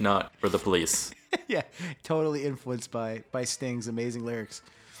be if not for the Police? Yeah, totally influenced by Sting's amazing lyrics.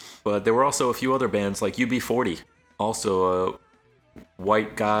 But there were also a few other bands like UB40, also a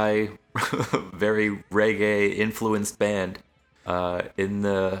white guy, very reggae influenced band in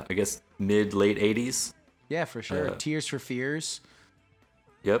the, I guess, mid-late 80s. Yeah, for sure. Tears for Fears.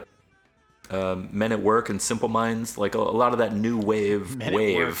 Yep. Men at Work and Simple Minds, a lot of that new wave.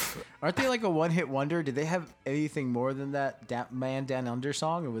 Aren't they like a one-hit wonder? Did they have anything more than that Man Down Under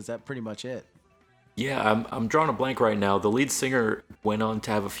song, or was that pretty much it? Yeah, I'm drawing a blank right now. The lead singer went on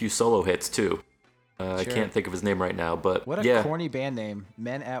to have a few solo hits too. Sure. I can't think of his name right now, but what a corny band name,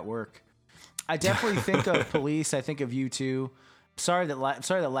 Men at Work. I definitely think of Police. I think of U2. Sorry that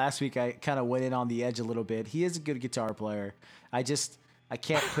last week I kind of went in on the edge a little bit. He is a good guitar player. I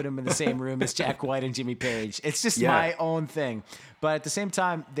can't put him in the same room as Jack White and Jimmy Page. It's just my own thing. But at the same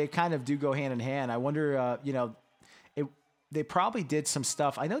time, they kind of do go hand in hand. I wonder, they probably did some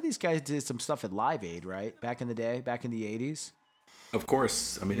stuff. I know these guys did some stuff at Live Aid, right? Back in the day, back in the 80s. Of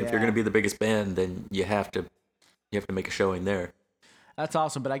course. I mean, if you're going to be the biggest band, then you have to make a showing there. That's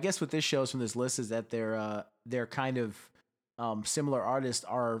awesome. But I guess what this shows from this list is that they're kind of similar artists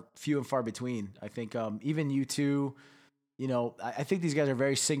are few and far between. I think even U2, I think these guys are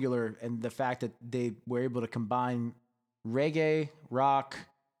very singular, and the fact that they were able to combine reggae, rock,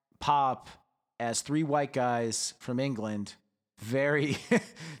 pop as three white guys from England, very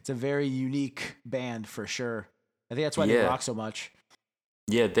it's a very unique band for sure. I think that's why they Yeah. rock so much.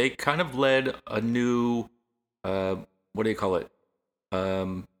 Yeah, they kind of led a new, what do you call it?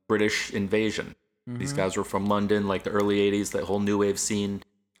 British invasion. These guys were from London, like the early 80s, that whole new wave scene.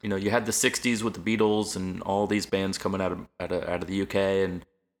 You know, you had the 60s with the Beatles and all these bands coming out of the UK, and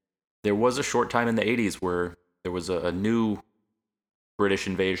there was a short time in the 80s where there was a new British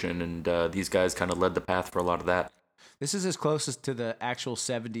invasion, and these guys kind of led the path for a lot of that. This is as closest to the actual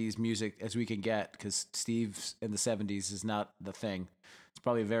 70s music as we can get, because Steve's in the 70s is not the thing. It's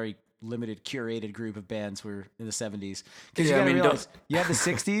probably a very limited, curated group of bands were in the 70s. Because Yeah, you I got to mean, realize, you had the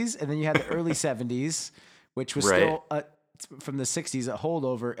 60s, and then you had the early 70s, which was Right. still, from the 60s, a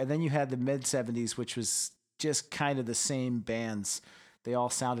holdover. And then you had the mid 70s, which was just kind of the same bands. They all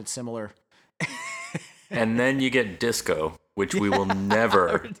sounded similar. And then you get disco, which we will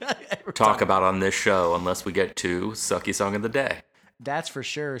never talk about on this show unless we get to Sucky Song of the Day. That's for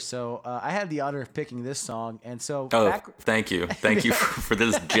sure. So I had the honor of picking this song. And so Oh, thank you. Thank you for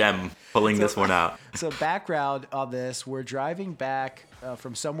this gem, pulling this one out. So background on this, we're driving back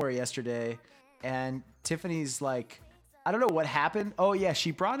from somewhere yesterday, and Tiffany's like, I don't know what happened. Oh yeah,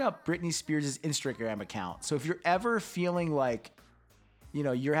 she brought up Britney Spears' Instagram account. So if you're ever feeling like, you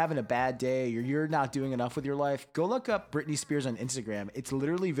know, you're having a bad day or you're not doing enough with your life, go look up Britney Spears on Instagram. It's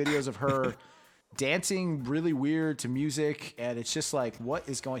literally videos of her dancing really weird to music, and it's just like, what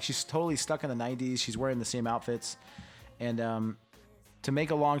is going? She's totally stuck in the 90s. She's wearing the same outfits, and to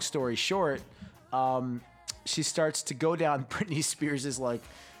make a long story short, she starts to go down Britney Spears' like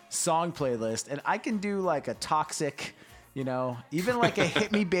song playlist, and I can do like a Toxic, you know, even like a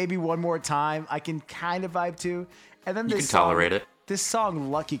Hit Me Baby One More Time, I can kind of vibe to. And then You this can tolerate it. This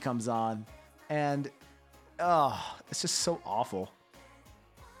song Lucky comes on, and it's just so awful.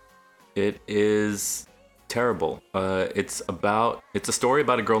 It is terrible. It's a story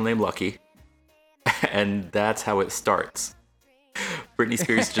about a girl named Lucky, and that's how it starts. Britney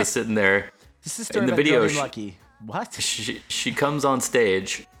Spears just sitting there. This is a story In the about a girl video, named she- Lucky. What? She comes on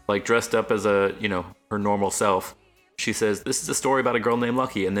stage like dressed up as her normal self. She says, "This is a story about a girl named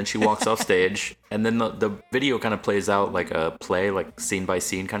Lucky," and then she walks off stage, and then the video kind of plays out like a play, like scene by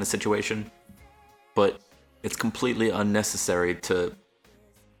scene kind of situation. But it's completely unnecessary to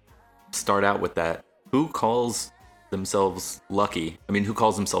start out with that. Who calls themselves Lucky? I mean, who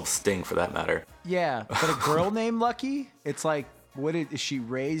calls themselves Sting for that matter? Yeah, but a girl named Lucky? It's like, is she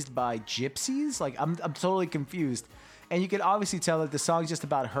raised by gypsies? Like, I'm totally confused. And you can obviously tell that the song's just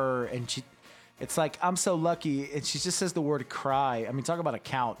about her, and it's like, I'm so lucky, and she just says the word cry. I mean, talk about a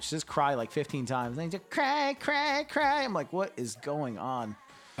count. She says cry like 15 times. And just cry, cry, cry. I'm like, what is going on?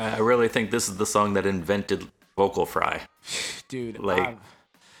 I really think this is the song that invented vocal fry. Dude, Like-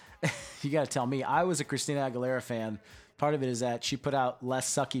 you got to tell me. I was a Christina Aguilera fan. Part of it is that she put out less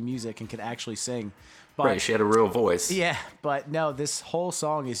sucky music and could actually sing. But, Right, she had a real voice. Yeah, but no, this whole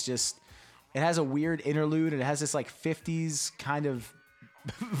song is just, it has a weird interlude, and it has this like 50s kind of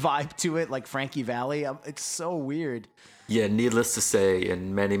vibe to it, like Frankie Valli. It's so weird. Yeah, needless to say,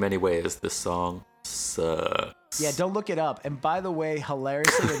 in many, many ways, this song sucks. Yeah, don't look it up. And by the way,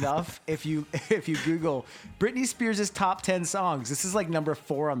 hilariously enough, if you Google Britney Spears' top 10 songs, this is like number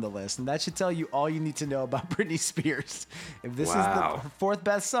 4 on the list, and that should tell you all you need to know about Britney Spears. If this is Wow. the 4th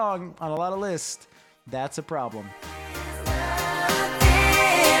best song on a lot of lists, that's a problem.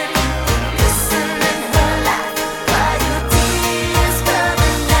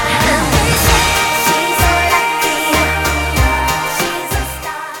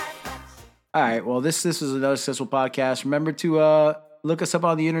 All right. Well, this was another successful podcast. Remember to look us up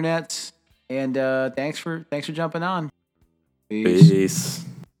on the internet, and thanks for jumping on. Peace.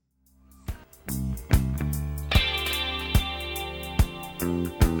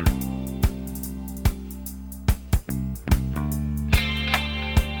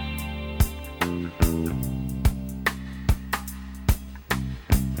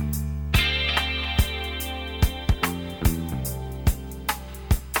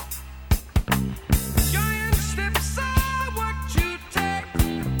 Giant steps are what you take,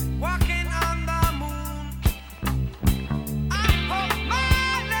 walking on the moon. I hope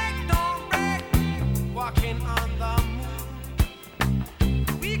my leg don't break, walking on the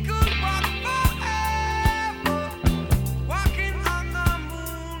moon. We could